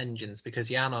States with a vengeance because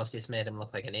Yano's just made him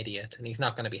look like an idiot, and he's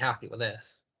not going to be happy with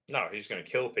this. No, he's going to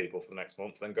kill people for the next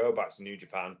month, then go back to New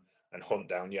Japan and hunt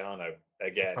down Yano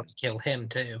again. Probably kill him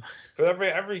too. But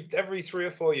every 3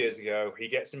 or 4 years ago, he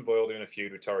gets embroiled in a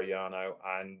feud with Toru Yano,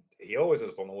 and he always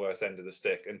ends up on the worst end of the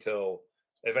stick until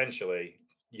eventually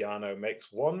Yano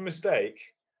makes one mistake,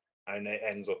 and it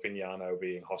ends up in Yano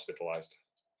being hospitalized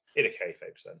in a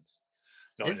kayfabe sense,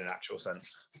 not in an actual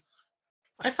sense.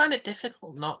 I find it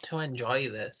difficult not to enjoy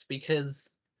this because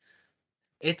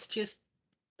it's just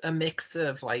a mix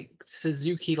of like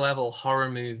Suzuki level horror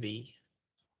movie,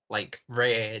 like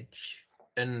rage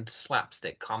and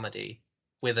slapstick comedy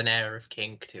with an air of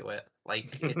kink to it.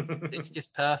 Like it's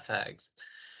just perfect.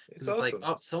 It's It's awesome.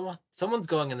 like, oh, someone's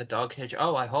going in the dog cage.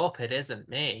 Oh, I hope it isn't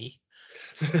me.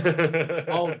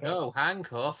 Oh no,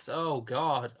 handcuffs. Oh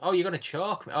god. Oh, you're gonna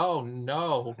choke me. Oh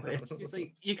no. It's just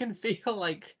like you can feel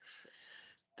like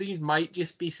these might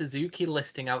just be Suzuki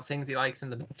listing out things he likes in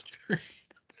the bedroom.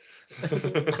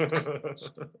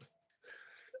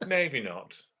 Maybe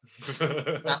not.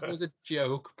 That was a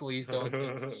joke. Please don't.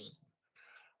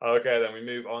 Okay, then we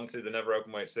move on to the Never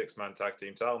Openweight 6-man tag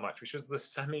team title match, which was the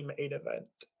semi-main event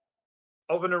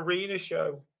of an arena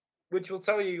show, which will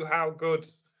tell you how good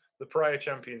the prior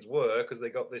champions were because they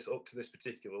got this up to this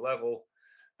particular level,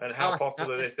 and how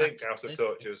popular they think House of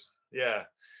Tortures. Yeah.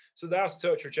 So the House of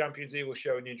Torture champions, Evil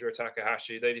Show and Yujiro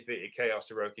Takahashi, they defeated Chaos,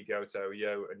 Hiroki Goto,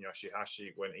 Yo, and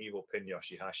Yoshihashi when Evil pinned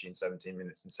Yoshihashi in 17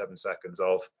 minutes and 7 seconds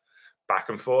of back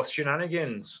and forth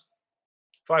shenanigans.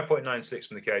 5.96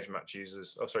 from the cage match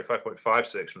users. Oh, sorry,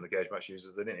 5.56 from the cage match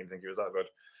users. They didn't even think it was that good.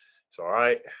 It's all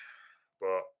right, but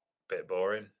a bit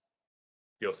boring.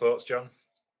 Your thoughts, John?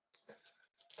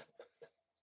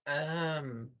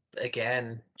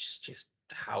 Again, just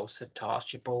House of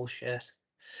Torture bullshit.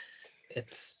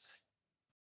 It's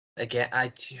again,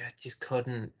 I just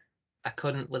couldn't. I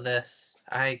couldn't with this.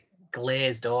 I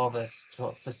glazed over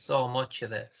for so much of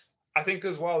this. I think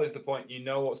as well is the point. You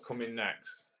know what's coming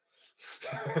next.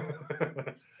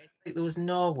 There was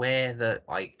no way that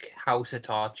like House of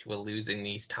Torture were losing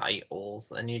these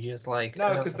titles, and you're just like,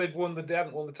 no, because they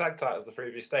hadn't won the tag titles the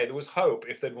previous day. There was hope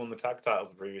if they'd won the tag titles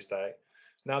the previous day.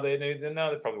 Now they knew.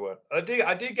 No, they probably weren't. I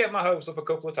did get my hopes up a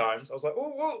couple of times. I was like,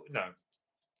 oh, no.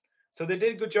 So they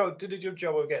did a good job. Did a good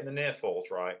job of getting the near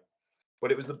falls right,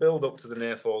 but it was the build up to the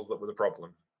near falls that were the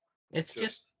problem. It's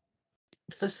just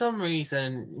for some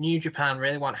reason, New Japan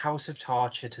really want House of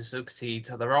Torture to succeed,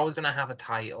 so they're always going to have a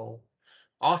title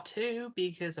or two,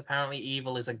 because apparently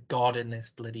Evil is a god in this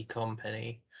bloody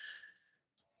company.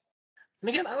 And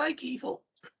again, I like Evil.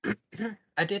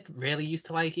 I did really used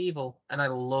to like Evil, and I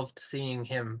loved seeing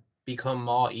him become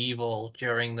more evil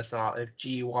during the sort of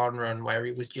G1 run where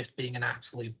he was just being an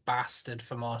absolute bastard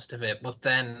for most of it. But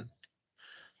then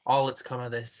all that's come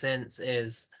of this since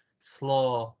is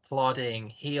slow, plodding,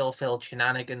 heel-filled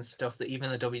shenanigans stuff that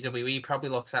even the WWE probably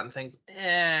looks at and thinks,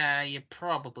 you're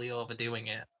probably overdoing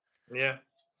it. Yeah.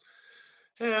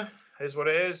 Yeah, is what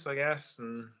it is, I guess,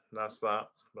 and that's that.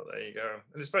 But there you go.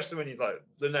 And especially when you like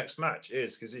the next match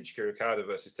is Kazuchika Okada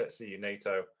versus Tetsuya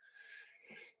Naito.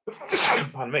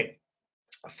 Pardon me.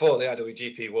 For the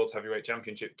IWGP World Heavyweight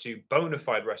Championship, two bona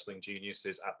fide wrestling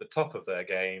geniuses at the top of their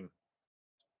game.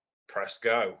 Press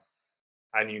go.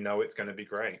 And you know it's going to be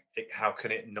great. How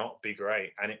can it not be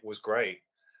great? And it was great.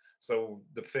 So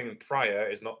the thing prior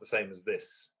is not the same as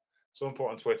this. Someone put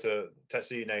on Twitter,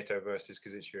 Tetsuya Naito versus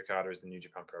Kazuchika Okada is the New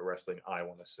Japan Pro Wrestling I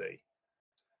want to see.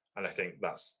 And I think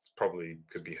that's probably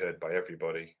could be heard by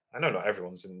everybody. I know not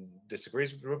everyone's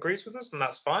agrees with us, and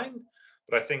that's fine.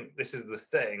 But I think this is the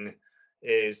thing: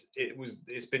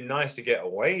 it's been nice to get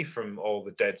away from all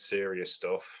the dead serious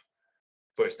stuff,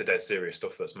 but it's the dead serious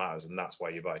stuff that matters, and that's why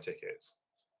you buy tickets.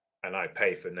 And I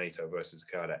pay for Naito versus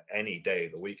Okada any day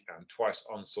of the week and twice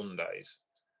on Sundays.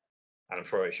 And I'm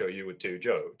pretty sure you would too,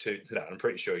 Joe. I'm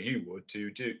pretty sure you would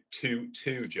too,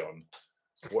 John.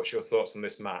 What's your thoughts on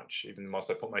this match, even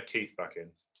whilst I put my teeth back in?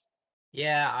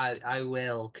 Yeah, I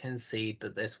will concede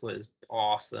that this was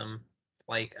awesome.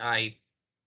 Like I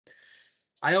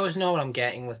always know what I'm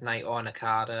getting with Naito and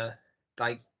Okada.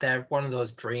 Like they're one of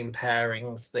those dream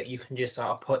pairings that you can just sort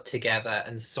of put together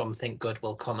and something good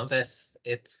will come of it.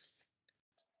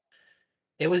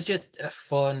 It was just a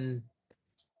fun,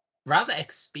 rather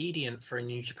expedient for a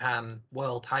New Japan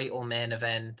World Title main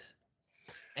event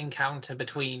encounter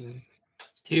between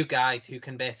two guys who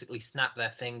can basically snap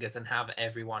their fingers and have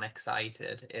everyone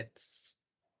excited.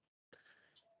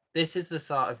 This is the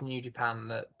sort of New Japan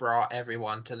that brought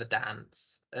everyone to the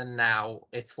dance, and now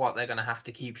it's what they're going to have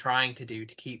to keep trying to do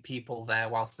to keep people there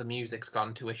whilst the music's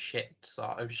gone to a shit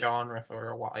sort of genre for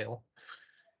a while.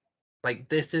 Like,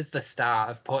 this is the start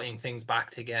of putting things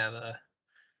back together.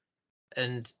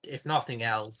 And if nothing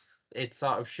else, it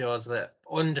sort of shows that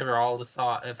under all the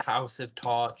sort of House of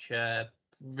Torture,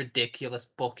 ridiculous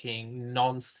booking,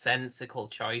 nonsensical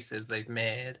choices they've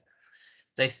made,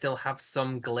 they still have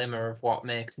some glimmer of what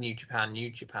makes New Japan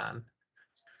New Japan.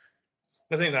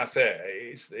 I think that's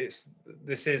it.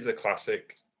 This is a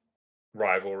classic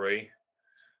rivalry.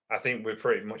 I think we're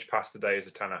pretty much past the days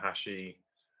of Tanahashi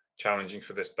challenging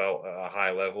for this belt at a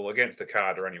high level against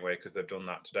Okada anyway, because they've done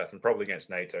that to death, and probably against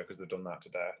Naito because they've done that to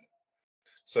death.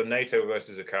 So Naito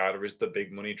versus Okada is the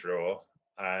big money draw,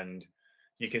 and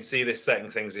you can see this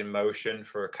setting things in motion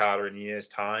for Okada in years'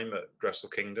 time at Wrestle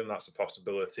Kingdom. That's a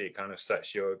possibility. It kind of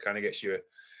gets your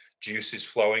juices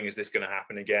flowing. Is this going to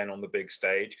happen again on the big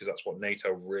stage? Because that's what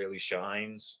Naito really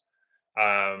shines.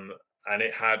 And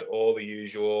it had all the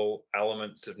usual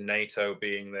elements of Naito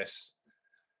being this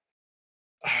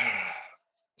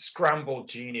scrambled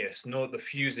genius. No, the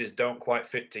fuses don't quite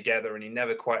fit together, and he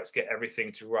never quite get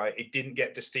everything to right. He didn't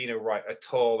get Destino right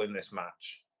at all in this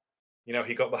match. You know,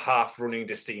 he got the half running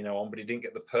Destino on, but he didn't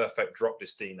get the perfect drop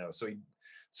Destino. So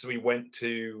he went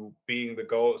to being the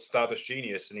gold Stardust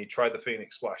genius, and he tried the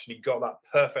Phoenix Splash, and he got that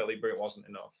perfectly, but it wasn't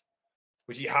enough,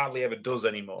 which he hardly ever does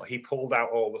anymore. He pulled out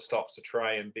all the stops to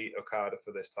try and beat Okada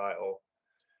for this title,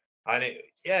 and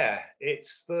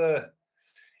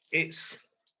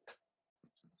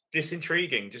it's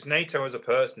intriguing. Just Naito as a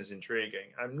person is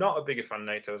intriguing. I'm not a bigger fan of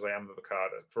Naito as I am of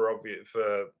Okada for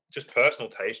just personal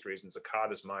taste reasons.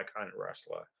 Okada's my kind of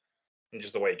wrestler, and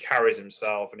just the way he carries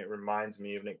himself, and it reminds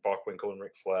me of Nick Bockwinkel and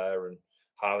Ric Flair and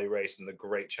Harley Race and the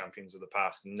great champions of the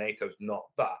past. And Nato's not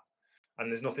that,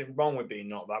 and there's nothing wrong with being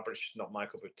not that, but it's just not my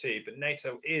cup of tea. But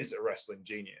Naito is a wrestling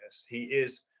genius. He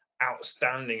is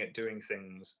outstanding at doing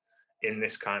things in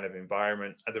this kind of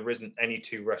environment. And there isn't any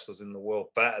two wrestlers in the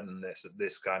world better than this at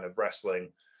this kind of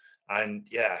wrestling. And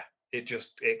yeah, it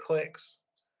clicks.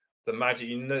 The magic,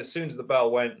 as soon as the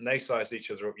bell went and they sized each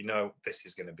other up, this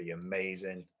is going to be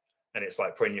amazing. And it's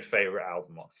like putting your favorite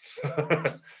album on.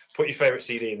 Put your favorite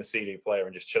CD in the CD player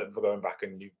and just going back,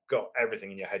 and you've got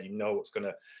everything in your head. You know what's going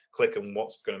to click and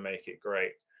what's going to make it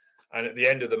great. And at the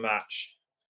end of the match,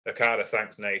 Okada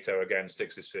thanks Naito again,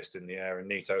 sticks his fist in the air, and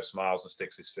Naito smiles and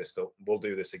sticks his fist up. We'll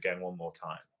do this again one more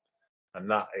time. And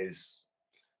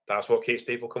that's what keeps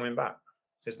people coming back,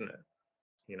 isn't it?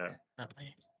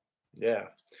 Yeah.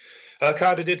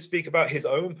 Okada did speak about his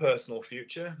own personal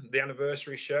future. The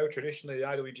anniversary show, traditionally the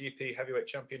IWGP Heavyweight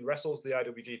Champion wrestles the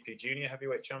IWGP Junior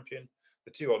Heavyweight Champion,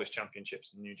 the two oldest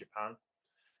championships in New Japan.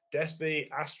 Despi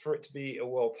asked for it to be a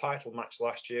world title match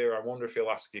last year. I wonder if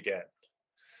he'll ask again.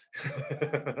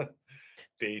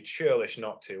 Be churlish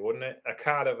not to, wouldn't it?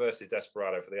 Okada versus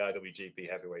Desperado for the IWGP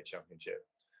Heavyweight Championship.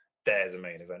 There's a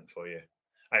main event for you.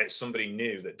 And it's somebody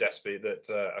new that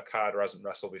Okada hasn't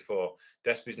wrestled before.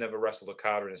 Despi's never wrestled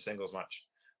Okada in a singles match,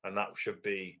 and that should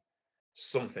be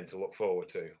something to look forward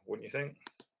to, wouldn't you think?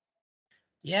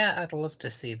 Yeah, I'd love to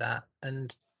see that.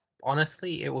 And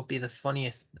honestly, it would be the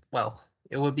funniest. Well,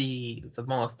 it would be the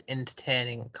most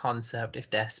entertaining concept if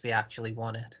Despi actually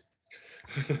won it.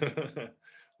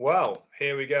 Well,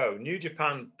 here we go. New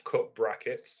Japan Cup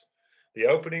brackets. The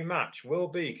opening match will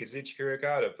be Kazuchika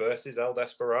Okada versus El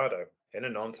Desperado in a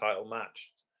non-title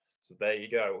match. So there you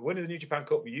go. The winner of the New Japan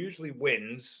Cup usually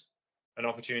wins an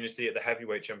opportunity at the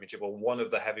heavyweight championship or one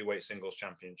of the heavyweight singles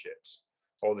championships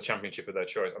or the championship of their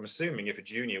choice. I'm assuming if a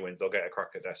junior wins, they'll get a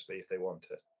crack at Despi if they want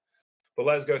it. But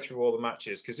let's go through all the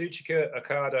matches. Kazuchika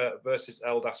Okada versus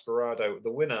El Desperado. The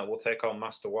winner will take on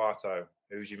Master Wato.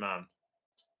 Who's your man?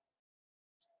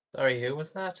 Sorry, who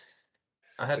was that?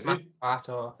 I heard Kazu-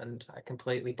 Masato and I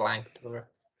completely blanked the rest.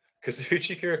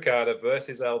 Kazuchika Okada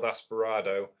versus El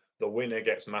Desperado. The winner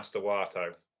gets Master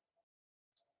Wato.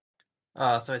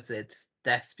 Oh, so it's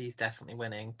Despi's definitely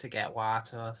winning to get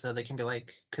Wato, so they can be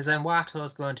like, because then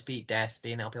Wato's going to beat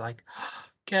Despi, and he'll be like,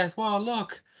 guess what?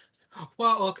 Look,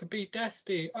 Wato can beat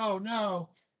Despi. Oh no!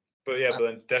 But yeah, but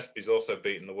then Despi's also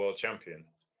beaten the world champion.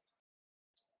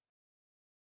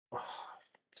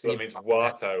 So that means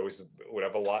Wato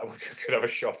could have a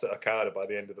shot at Okada by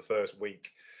the end of the first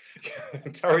week.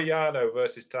 Toru Yano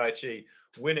versus Taichi.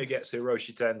 Winner gets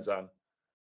Hiroshi Tenzan.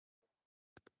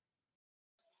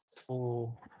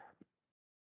 Oh,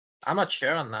 I'm not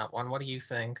sure on that one. What do you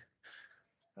think?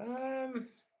 Yano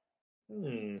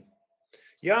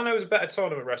is a better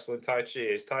tournament wrestler than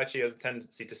Taichi is. Taichi has a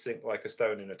tendency to sink like a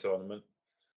stone in a tournament.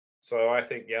 So I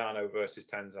think Yano versus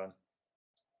Tenzan.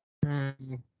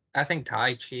 I think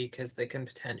Taichi, because they can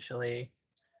potentially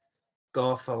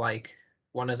go for like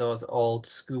one of those old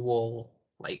school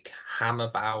like hammer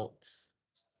bouts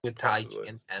with Possibly. Taichi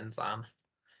and Tenzan.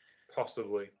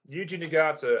 Possibly. Yuji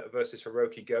Nagata versus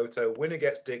Hiroki Goto. Winner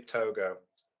gets Dick Togo.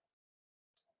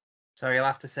 So you'll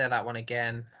have to say that one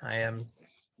again. I am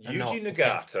Yuji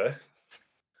Nagata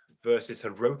versus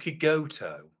Hiroki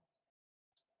Goto.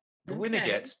 The winner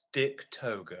gets Dick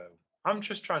Togo. I'm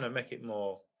just trying to make it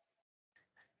more.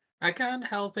 I can't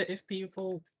help it if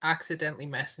people accidentally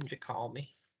messenger call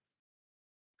me.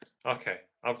 Okay,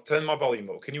 I've turned my volume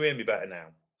up. Can you hear me better now?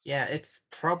 Yeah, it's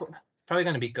probably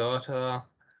going to be Goto,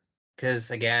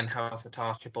 because again, House of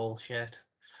Torture bullshit.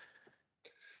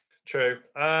 True.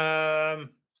 Well,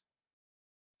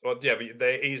 yeah,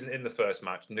 but he's in the first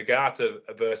match. Nagata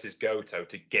versus Goto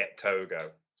to get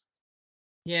Togo.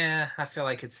 Yeah, I feel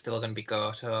like it's still going to be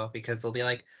Goto because they'll be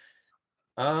like,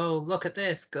 oh, look at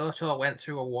this. Goto went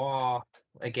through a war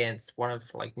against one of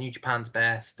like New Japan's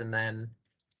best, and then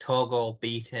Togo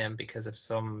beat him because of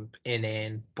some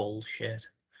inane bullshit.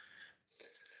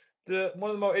 One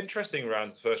of the more interesting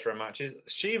rounds, first round matches,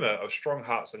 Shima of Strong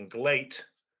Hearts and Glate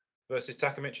versus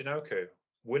Taka Michinoku.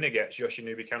 Winner gets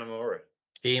Yoshinobu Kanemaru.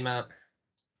 Shima,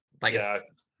 like, Yeah,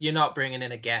 you're not bringing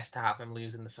in a guest to have him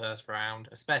lose in the first round,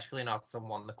 especially not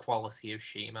someone the quality of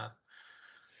Shima.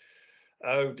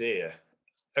 oh dear.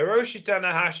 Hiroshi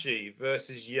Tanahashi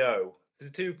versus Yo. The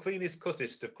two cleanest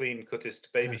cuttest of clean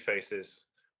cuttest baby faces.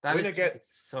 That winner gets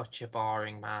such a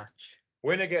boring match.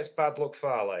 Winner gets Bad Luck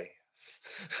Fale.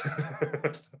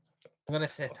 I'm gonna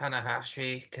say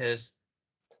Tanahashi because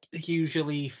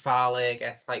usually Fale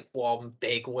gets like one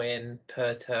big win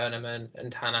per tournament,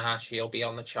 and Tanahashi will be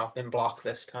on the chopping block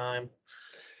this time.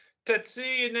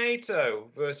 Tetsuya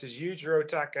Naito versus Yujiro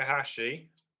Takahashi.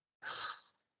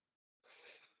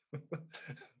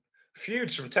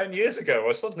 Feuds from 10 years ago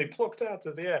are suddenly plucked out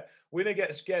of the air. Winner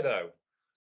gets Gedo.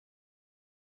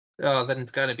 Oh, then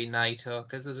it's gonna be Naito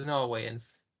because there's no way in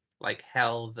like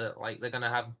hell that like they're gonna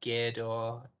have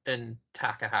Gedo and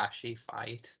Takahashi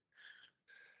fight.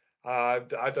 I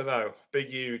don't know. Big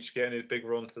Huge getting his big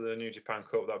run to the New Japan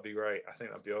Cup. That'd be great. I think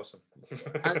that'd be awesome.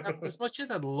 As much as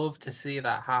I'd love to see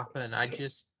that happen,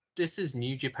 this is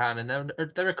New Japan, and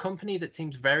they're a company that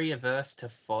seems very averse to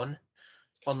fun,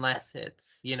 unless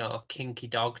it's kinky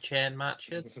dog chain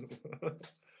matches.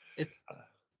 It's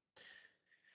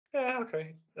yeah,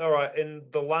 okay, all right. In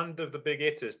the land of the big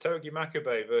hitters, Togi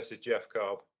Makabe versus Jeff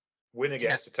Cobb. Winner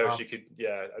gets Satoshi.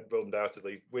 Yeah,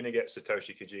 undoubtedly. Winner gets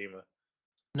Satoshi Kojima.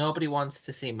 Nobody wants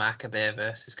to see Makabe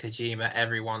versus Kojima.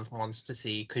 Everyone wants to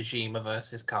see Kojima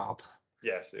versus Cobb.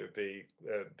 Yes, it would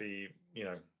be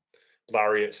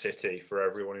Lariat City for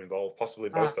everyone involved. Possibly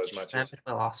Oh, both I've those just matches. remembered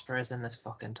Will Ospreay's in this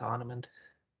fucking tournament.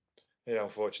 Yeah,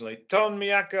 unfortunately. Ton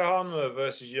Miyakahama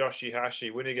versus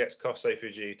Yoshihashi. Winner gets Kosei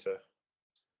Fujita.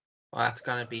 Well, that's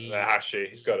gonna be Hashi.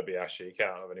 It's got to be Hashi. You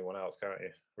can't have anyone else, can't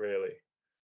you? Really.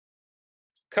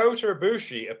 Kota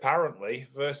Ibushi, apparently,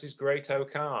 versus Great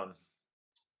Khan.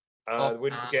 Okan.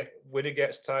 Winner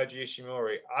gets Taiji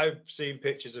Ishimori. I've seen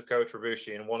pictures of Kota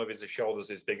Ibushi, and one of his shoulders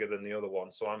is bigger than the other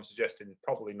one, so I'm suggesting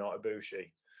probably not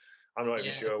Ibushi. I'm not even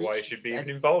Yeah, sure why he Ibushi should be said even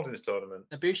he's involved in this tournament.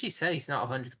 Ibushi said he's not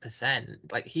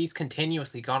 100%. Like he's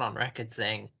continuously gone on record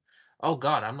saying, "Oh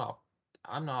God, I'm not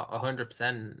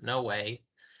 100%. No way."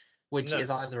 Which No.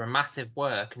 is either a massive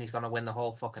work and he's gonna win the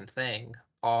whole fucking thing,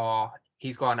 or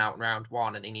he's gone out in round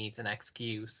one and he needs an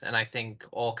excuse. And I think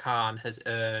Orkan has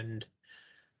earned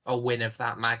a win of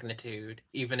that magnitude,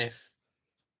 even if,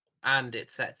 and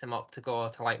it sets him up to go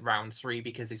to like round three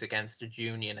because he's against a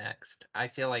junior next. I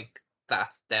feel like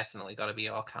that's definitely got to be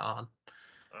Orkan.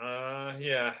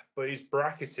 Yeah, but he's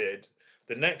bracketed.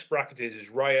 The next bracketed is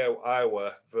Ryo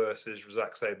Iowa versus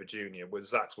Zack Sabre Jr., with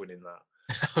Zack's winning that.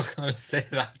 I was going to say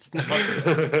that's not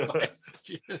a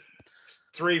question.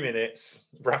 3 minutes,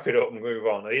 wrap it up and move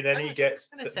on. And then he gets.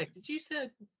 Hang on a sec. Did you say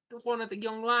one of the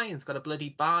young lions got a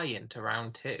bloody buy-in to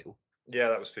round two? Yeah,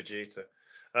 that was Fujita.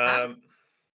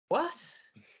 What?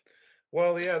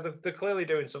 Well, yeah, they're clearly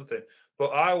doing something. But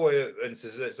Iowa and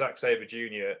Zack Sabre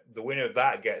Jr., the winner of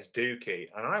that gets Dookie.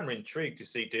 And I'm intrigued to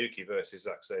see Dookie versus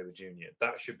Zack Sabre Jr.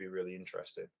 That should be really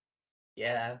interesting.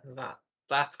 Yeah,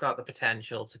 that's got the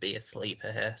potential to be a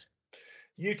sleeper hit.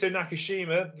 Yuto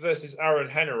Nakashima versus Aaron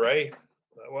Henare.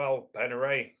 Well,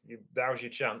 Henare, that was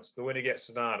your chance. The winner gets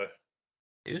Sonata.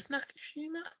 Who's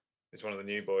Nakashima? He's one of the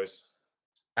new boys.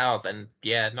 Oh, then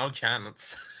yeah, no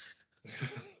chance.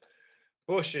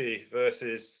 Bushi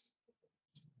versus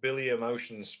Billy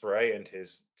Emotion Spray and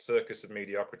his circus of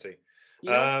mediocrity.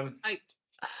 You know,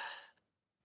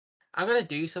 I'm gonna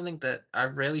do something that I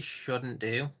really shouldn't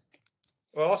do.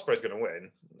 Well, Ospreay's going to win.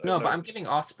 No, but I'm giving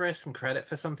Ospreay some credit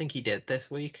for something he did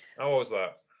this week. Oh, what was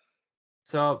that?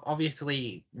 So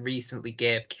obviously, recently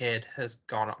Gabe Kidd has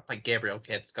gone on, like Gabriel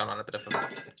Kidd's gone on a bit of a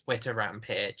Twitter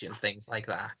rampage and things like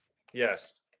that.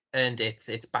 Yes. And it's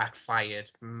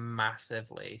backfired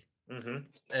massively. Mm-hmm.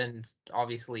 And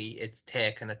obviously it's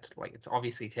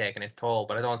obviously taken its toll,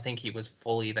 but I don't think he was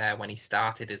fully there when he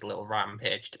started his little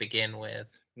rampage to begin with.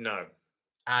 No.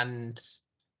 And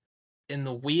in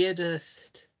the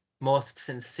weirdest, most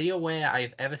sincere way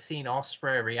I've ever seen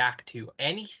Ospreay react to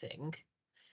anything,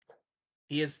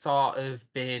 he has sort of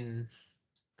been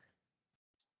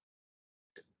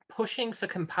pushing for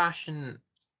compassion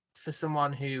for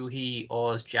someone who he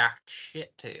owes jack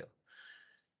shit to.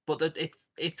 But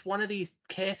it's one of these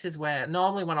cases where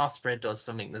normally when Ospreay does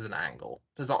something, there's an angle.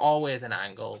 There's always an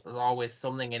angle. There's always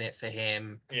something in it for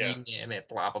him. Yeah. You name it,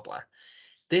 blah blah blah.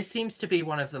 This seems to be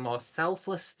one of the most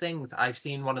selfless things I've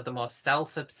seen one of the most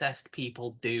self-obsessed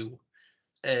people do.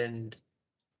 And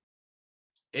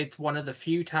it's one of the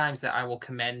few times that I will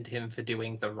commend him for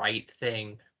doing the right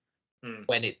thing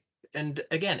when it, and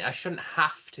again, I shouldn't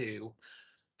have to,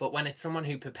 but when it's someone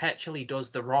who perpetually does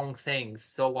the wrong things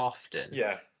so often,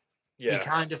 Yeah. you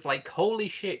kind of like, holy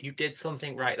shit, you did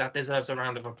something right. That deserves a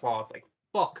round of applause. Like,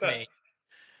 fuck me.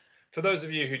 For those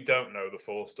of you who don't know the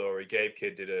full story, Gabe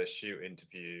Kidd did a shoot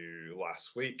interview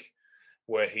last week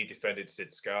where he defended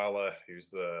Sid Scala, who's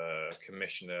the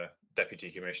deputy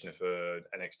commissioner for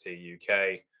NXT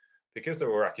UK, because there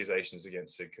were accusations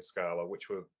against Sid Scala, which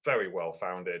were very well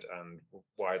founded and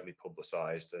widely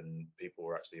publicized, and people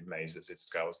were actually amazed that Sid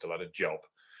Scala still had a job.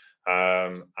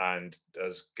 And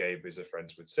as Gabe is a friend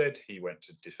with Sid, he went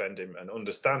to defend him, and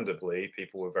understandably,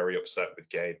 people were very upset with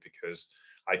Gabe because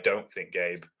I don't think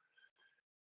Gabe,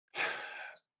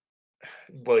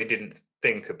 well, he didn't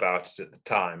think about it at the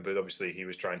time, but obviously he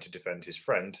was trying to defend his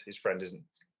friend. His friend isn't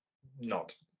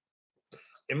not,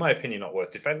 in my opinion, not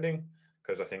worth defending,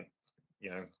 because I think,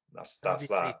 that's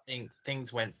Obviously, that.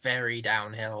 things went very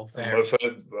downhill. And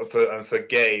for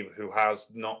Gabe, who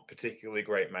has not particularly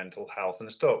great mental health, and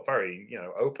has talked very,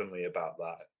 openly about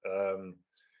that.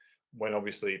 When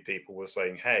obviously people were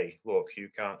saying, "Hey, look, you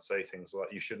can't say things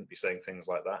like, you shouldn't be saying things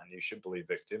like that, and you should believe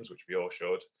victims," which we all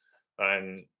should.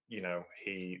 And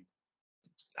he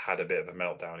had a bit of a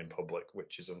meltdown in public,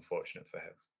 which is unfortunate for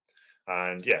him.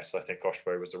 And yes, I think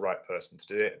Ospreay was the right person to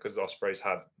do it, because Ospreay's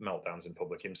had meltdowns in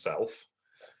public himself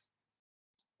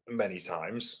many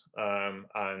times,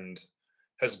 and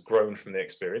has grown from the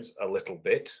experience a little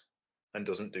bit, and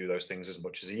doesn't do those things as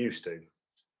much as he used to.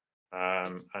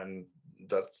 And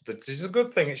that is a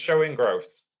good thing. It's showing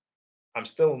growth. I'm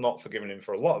still not forgiving him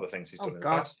for a lot of the things he's Oh done in the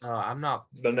God, past. no, I'm not.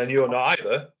 And then you're not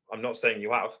either. I'm not saying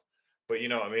you have, but you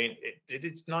know what I mean.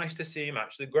 It's nice to see him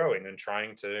actually growing and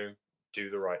trying to do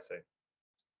the right thing.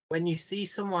 When you see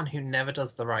someone who never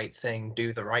does the right thing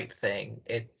do the right thing,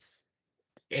 it's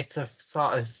a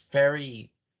sort of very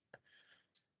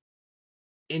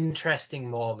interesting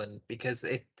moment because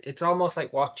it's almost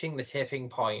like watching the tipping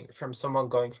point from someone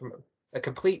going from a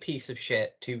complete piece of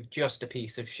shit to just a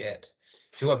piece of shit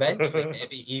to eventually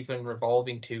maybe even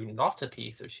revolving to not a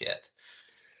piece of shit.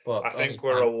 But I think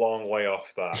we're a long way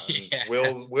off that. And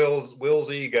Yeah.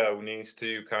 Will's ego needs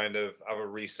to kind of have a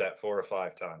reset 4 or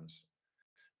 5 times,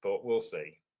 but we'll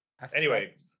see. I feel Anyway,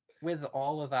 like with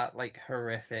all of that like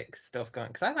horrific stuff going,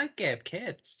 because I like Gabe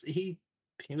Kidd. He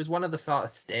was one of the sort of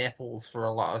staples for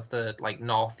a lot of the like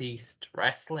Northeast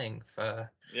wrestling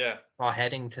yeah, for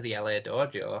heading to the LA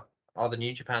dojo or the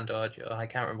New Japan dojo. I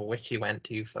can't remember which he went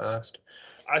to first.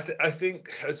 I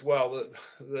think as well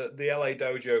that the LA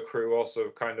Dojo crew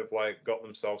also kind of like got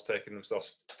themselves taking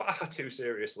themselves far too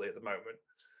seriously at the moment,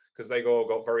 because they all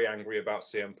got very angry about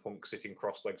CM Punk sitting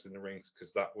cross legs in the ring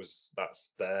because that's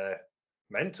their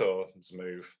mentor's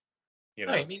move. You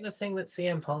No, know. I mean the thing that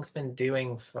CM Punk's been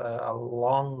doing for a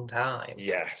long time as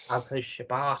Yes. his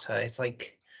Shibata. It's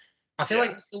like I feel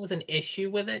like Yeah. if there was an issue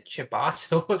with it,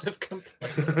 Shibata would have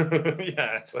complained.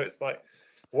 Yeah. So it's like,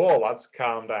 whoa, lads,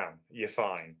 calm down. You're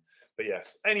fine. But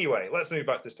yes. Anyway, let's move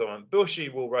back to this tournament. Bushi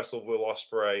will wrestle Will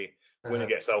Ospreay. Winner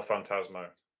gets El Fantasmo.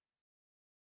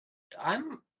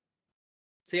 I'm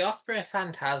the Osprey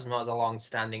Phantasma is a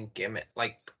long-standing gimmick,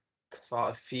 like sort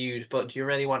of feud. But do you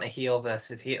really want a heel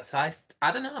versus heel? So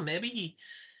I don't know. Maybe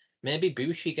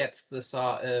Bushi gets the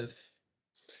sort of.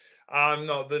 I'm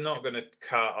not. They're not going to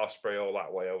cart Ospreay all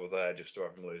that way over there just to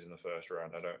have him lose in the first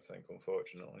round. I don't think,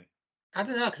 unfortunately. I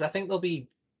don't know because I think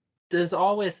there's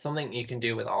always something you can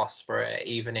do with Osprey,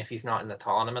 even if he's not in the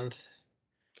tournament.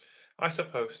 I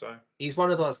suppose so. He's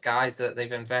one of those guys that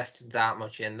they've invested that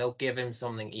much in. They'll give him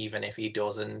something even if he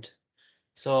doesn't.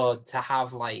 So to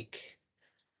have like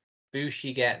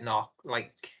Bushi get knocked,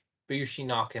 like Bushi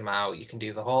knock him out, you can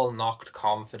do the whole knocked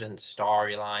confidence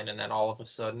storyline, and then all of a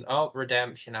sudden, oh,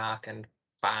 redemption arc, and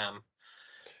bam,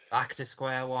 back to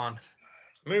square one.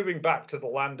 Moving back to the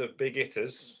land of big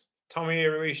hitters,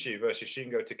 Tomohiro Ishii versus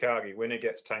Shingo Takagi. Winner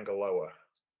gets Tangaloa.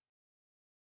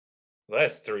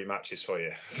 There's 3 matches for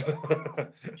you.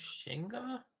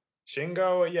 Shingo?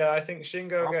 Shingo, yeah, I think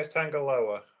Shingo gets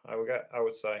Tangaloa. I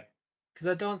would say. Because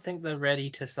I don't think they're ready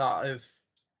to sort of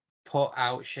put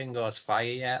out Shingo's fire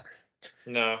yet.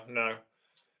 No.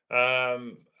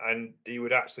 And he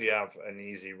would actually have an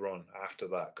easy run after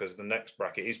that because the next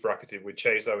bracket he's bracketed with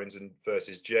Chase Owens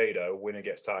versus Jado. Winner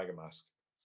gets Tiger Mask.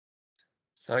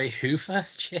 Sorry, who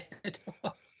first cheered?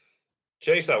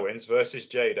 Chase Owens versus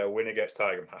Jado. Winner gets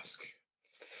Tiger Mask.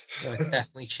 No, it's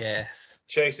definitely Chase.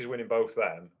 Chase is winning both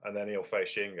them, and then he'll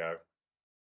face Shingo.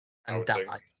 And die.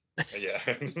 Yeah,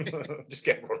 just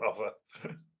get run over,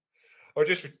 or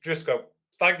just go.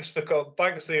 Thanks for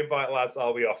the invite, lads.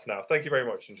 I'll be off now. Thank you very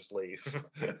much, and just leave.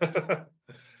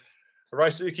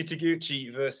 Raisuke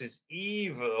Taguchi versus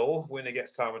Evil. Winner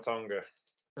gets Tama Tonga.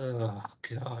 Oh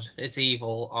god, it's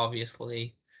Evil,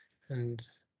 obviously, and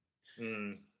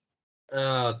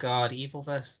oh god, Evil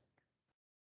versus.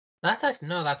 That's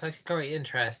actually quite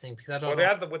interesting because I don't know.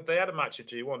 They had a match at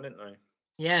G1, didn't they?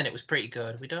 Yeah, and it was pretty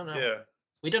good. We don't know. Yeah.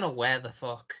 We don't know where the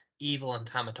fuck Evil and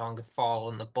Tama Tonga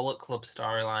fall in the Bullet Club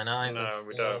storyline either. No,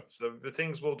 we don't. So the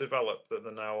things will develop that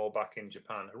they're now all back in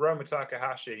Japan. Hiromu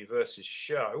Takahashi versus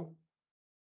Sho.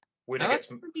 Winner That's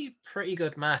gets gonna be a pretty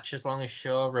good match as long as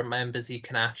Sho remembers he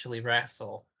can actually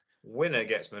wrestle. Winner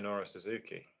gets Minoru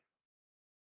Suzuki.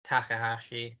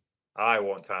 Takahashi. I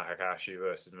want Takahashi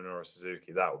versus Minoru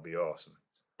Suzuki. That would be awesome.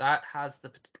 That has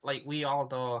the like we all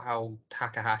know how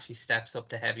Takahashi steps up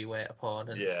to heavyweight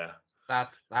opponents. Yeah.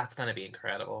 That's going to be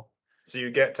incredible. So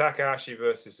you get Takahashi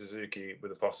versus Suzuki with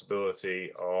the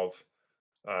possibility of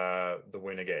the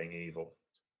winner getting Evil.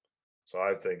 So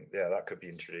I think, yeah, that could be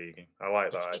intriguing. I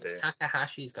like that idea.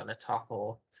 Takahashi's going to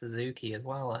topple Suzuki as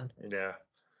well, then. Yeah.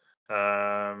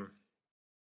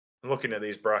 Looking at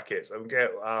these brackets, I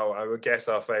would guess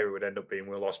our favorite would end up being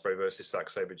Will Ospreay versus Zack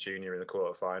Sabre Jr. in the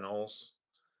quarterfinals.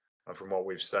 And from what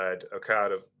we've said,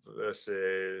 Okada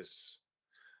versus.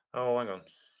 Oh, hang on.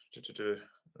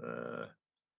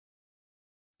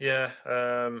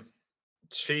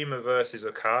 Shima versus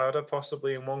Okada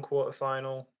possibly in one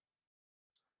quarterfinal.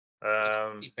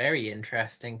 Very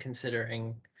interesting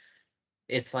considering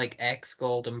it's like ex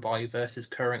Golden Boy versus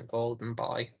current Golden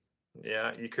Boy.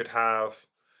 Yeah, you could have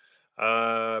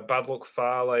Bad Luck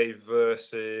Fale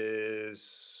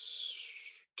versus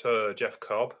Jeff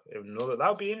Cobb. That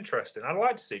would be interesting. I'd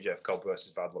like to see Jeff Cobb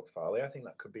versus Bad Luck Fale. I think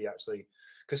that could be actually,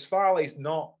 because Fale's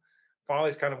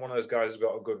kind of one of those guys who's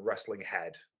got a good wrestling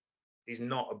head. He's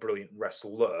not a brilliant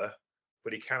wrestler,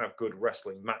 but he can have good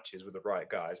wrestling matches with the right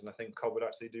guys. And I think Cobb would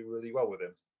actually do really well with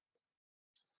him.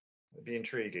 It'd be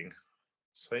intriguing.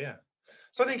 So, yeah.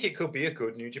 So I think it could be a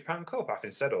good New Japan Cup.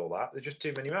 Having said all that, there's just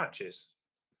too many matches.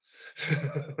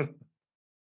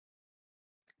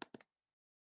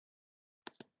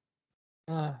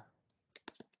 I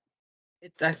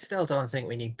still don't think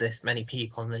we need this many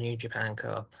people in the New Japan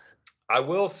Cup. I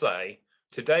will say,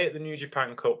 today at the New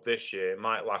Japan Cup this year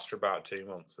might last for about 2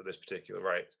 months at this particular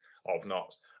rate of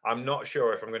knots. I'm not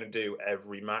sure if I'm going to do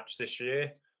every match this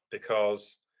year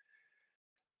because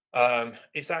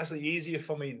it's actually easier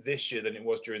for me this year than it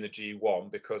was during the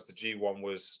G1 because the G1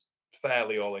 was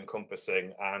fairly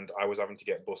all-encompassing and I was having to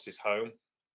get buses home.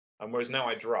 And whereas now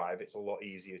I drive, it's a lot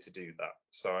easier to do that.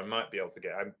 So I might be able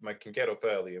to I can get up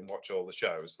early and watch all the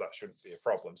shows. That shouldn't be a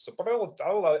problem. So, but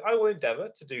I will endeavour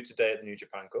to do today at the New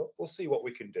Japan Cup. We'll see what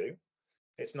we can do.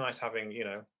 It's nice having,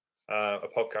 a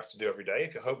podcast to do every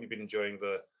day. I hope you've been enjoying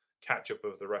the catch up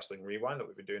of the Wrestling Rewind that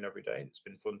we've been doing every day. It's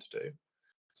been fun to do.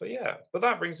 So yeah, but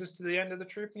that brings us to the end of the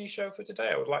Troopany Show for today.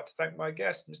 I would like to thank my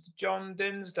guest, Mr. John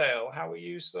Dinsdale. How are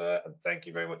you, sir? And thank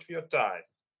you very much for your time.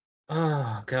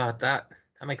 Oh God,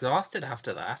 I'm exhausted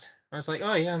after that. I was like,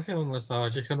 oh yeah, I'm feeling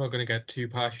lethargic. I'm not going to get too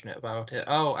passionate about it.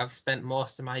 Oh, I've spent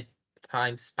most of my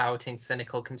time spouting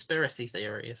cynical conspiracy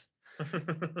theories.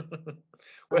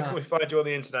 Where can we find you on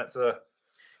the internet, sir?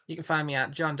 You can find me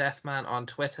at John Deathman on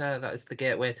Twitter. That is the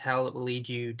gateway to hell that will lead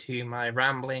you to my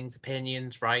ramblings,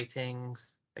 opinions,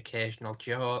 writings, occasional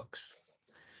jokes.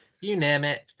 You name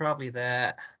it, it's probably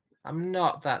there. I'm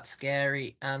not that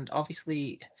scary, and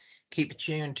obviously keep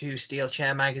tuned to Steel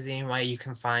Chair Magazine, where you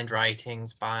can find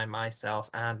writings by myself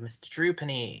and Mr.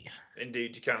 Troopany.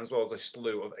 Indeed, you can, as well as a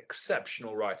slew of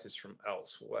exceptional writers from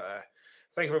elsewhere.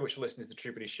 Thank you very much for listening to the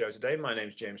Troopany Show today. My name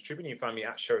is James Troopany. You can find me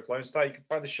at Sheriff Lone Star. You can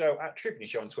find the show at Troopany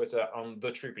Show on Twitter, on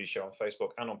The Troopany Show on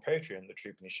Facebook, and on Patreon, The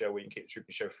Troopany Show, where you can keep The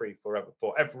Troopany Show free forever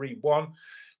for everyone.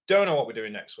 Don't know what we're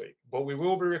doing next week, but we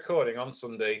will be recording on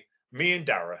Sunday, me and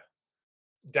Dara.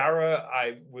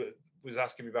 Dara, was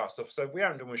asking me about stuff. So we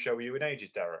haven't done a show with you in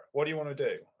ages, Dara. What do you want to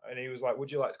do? And he was like,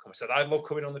 would you like to come? I said, I love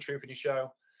coming on the Troopany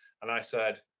Show. And I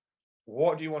said,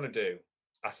 what do you want to do?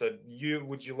 I said,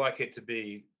 would you like it to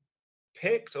be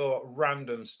picked or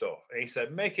random stuff? And he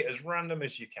said, make it as random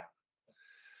as you can.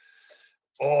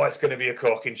 Oh, it's going to be a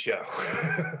corking show.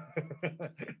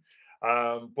 But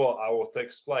I will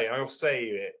explain. I will say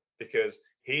it because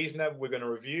we're going to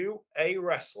review a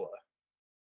wrestler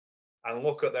and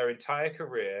look at their entire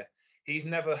career. He's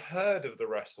never heard of the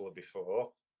wrestler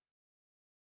before.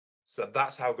 So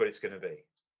that's how good it's going to be.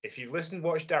 If you've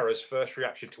watched Dara's first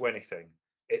reaction to anything,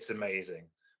 it's amazing.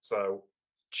 So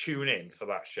tune in for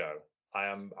that show.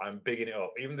 I'm bigging it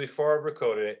up, even before I've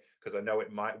recorded it, because I know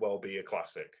it might well be a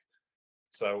classic.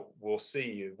 So we'll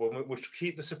see you. We'll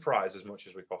keep the surprise as much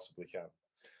as we possibly can.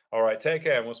 All right, take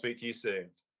care, and we'll speak to you soon.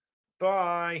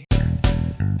 Bye.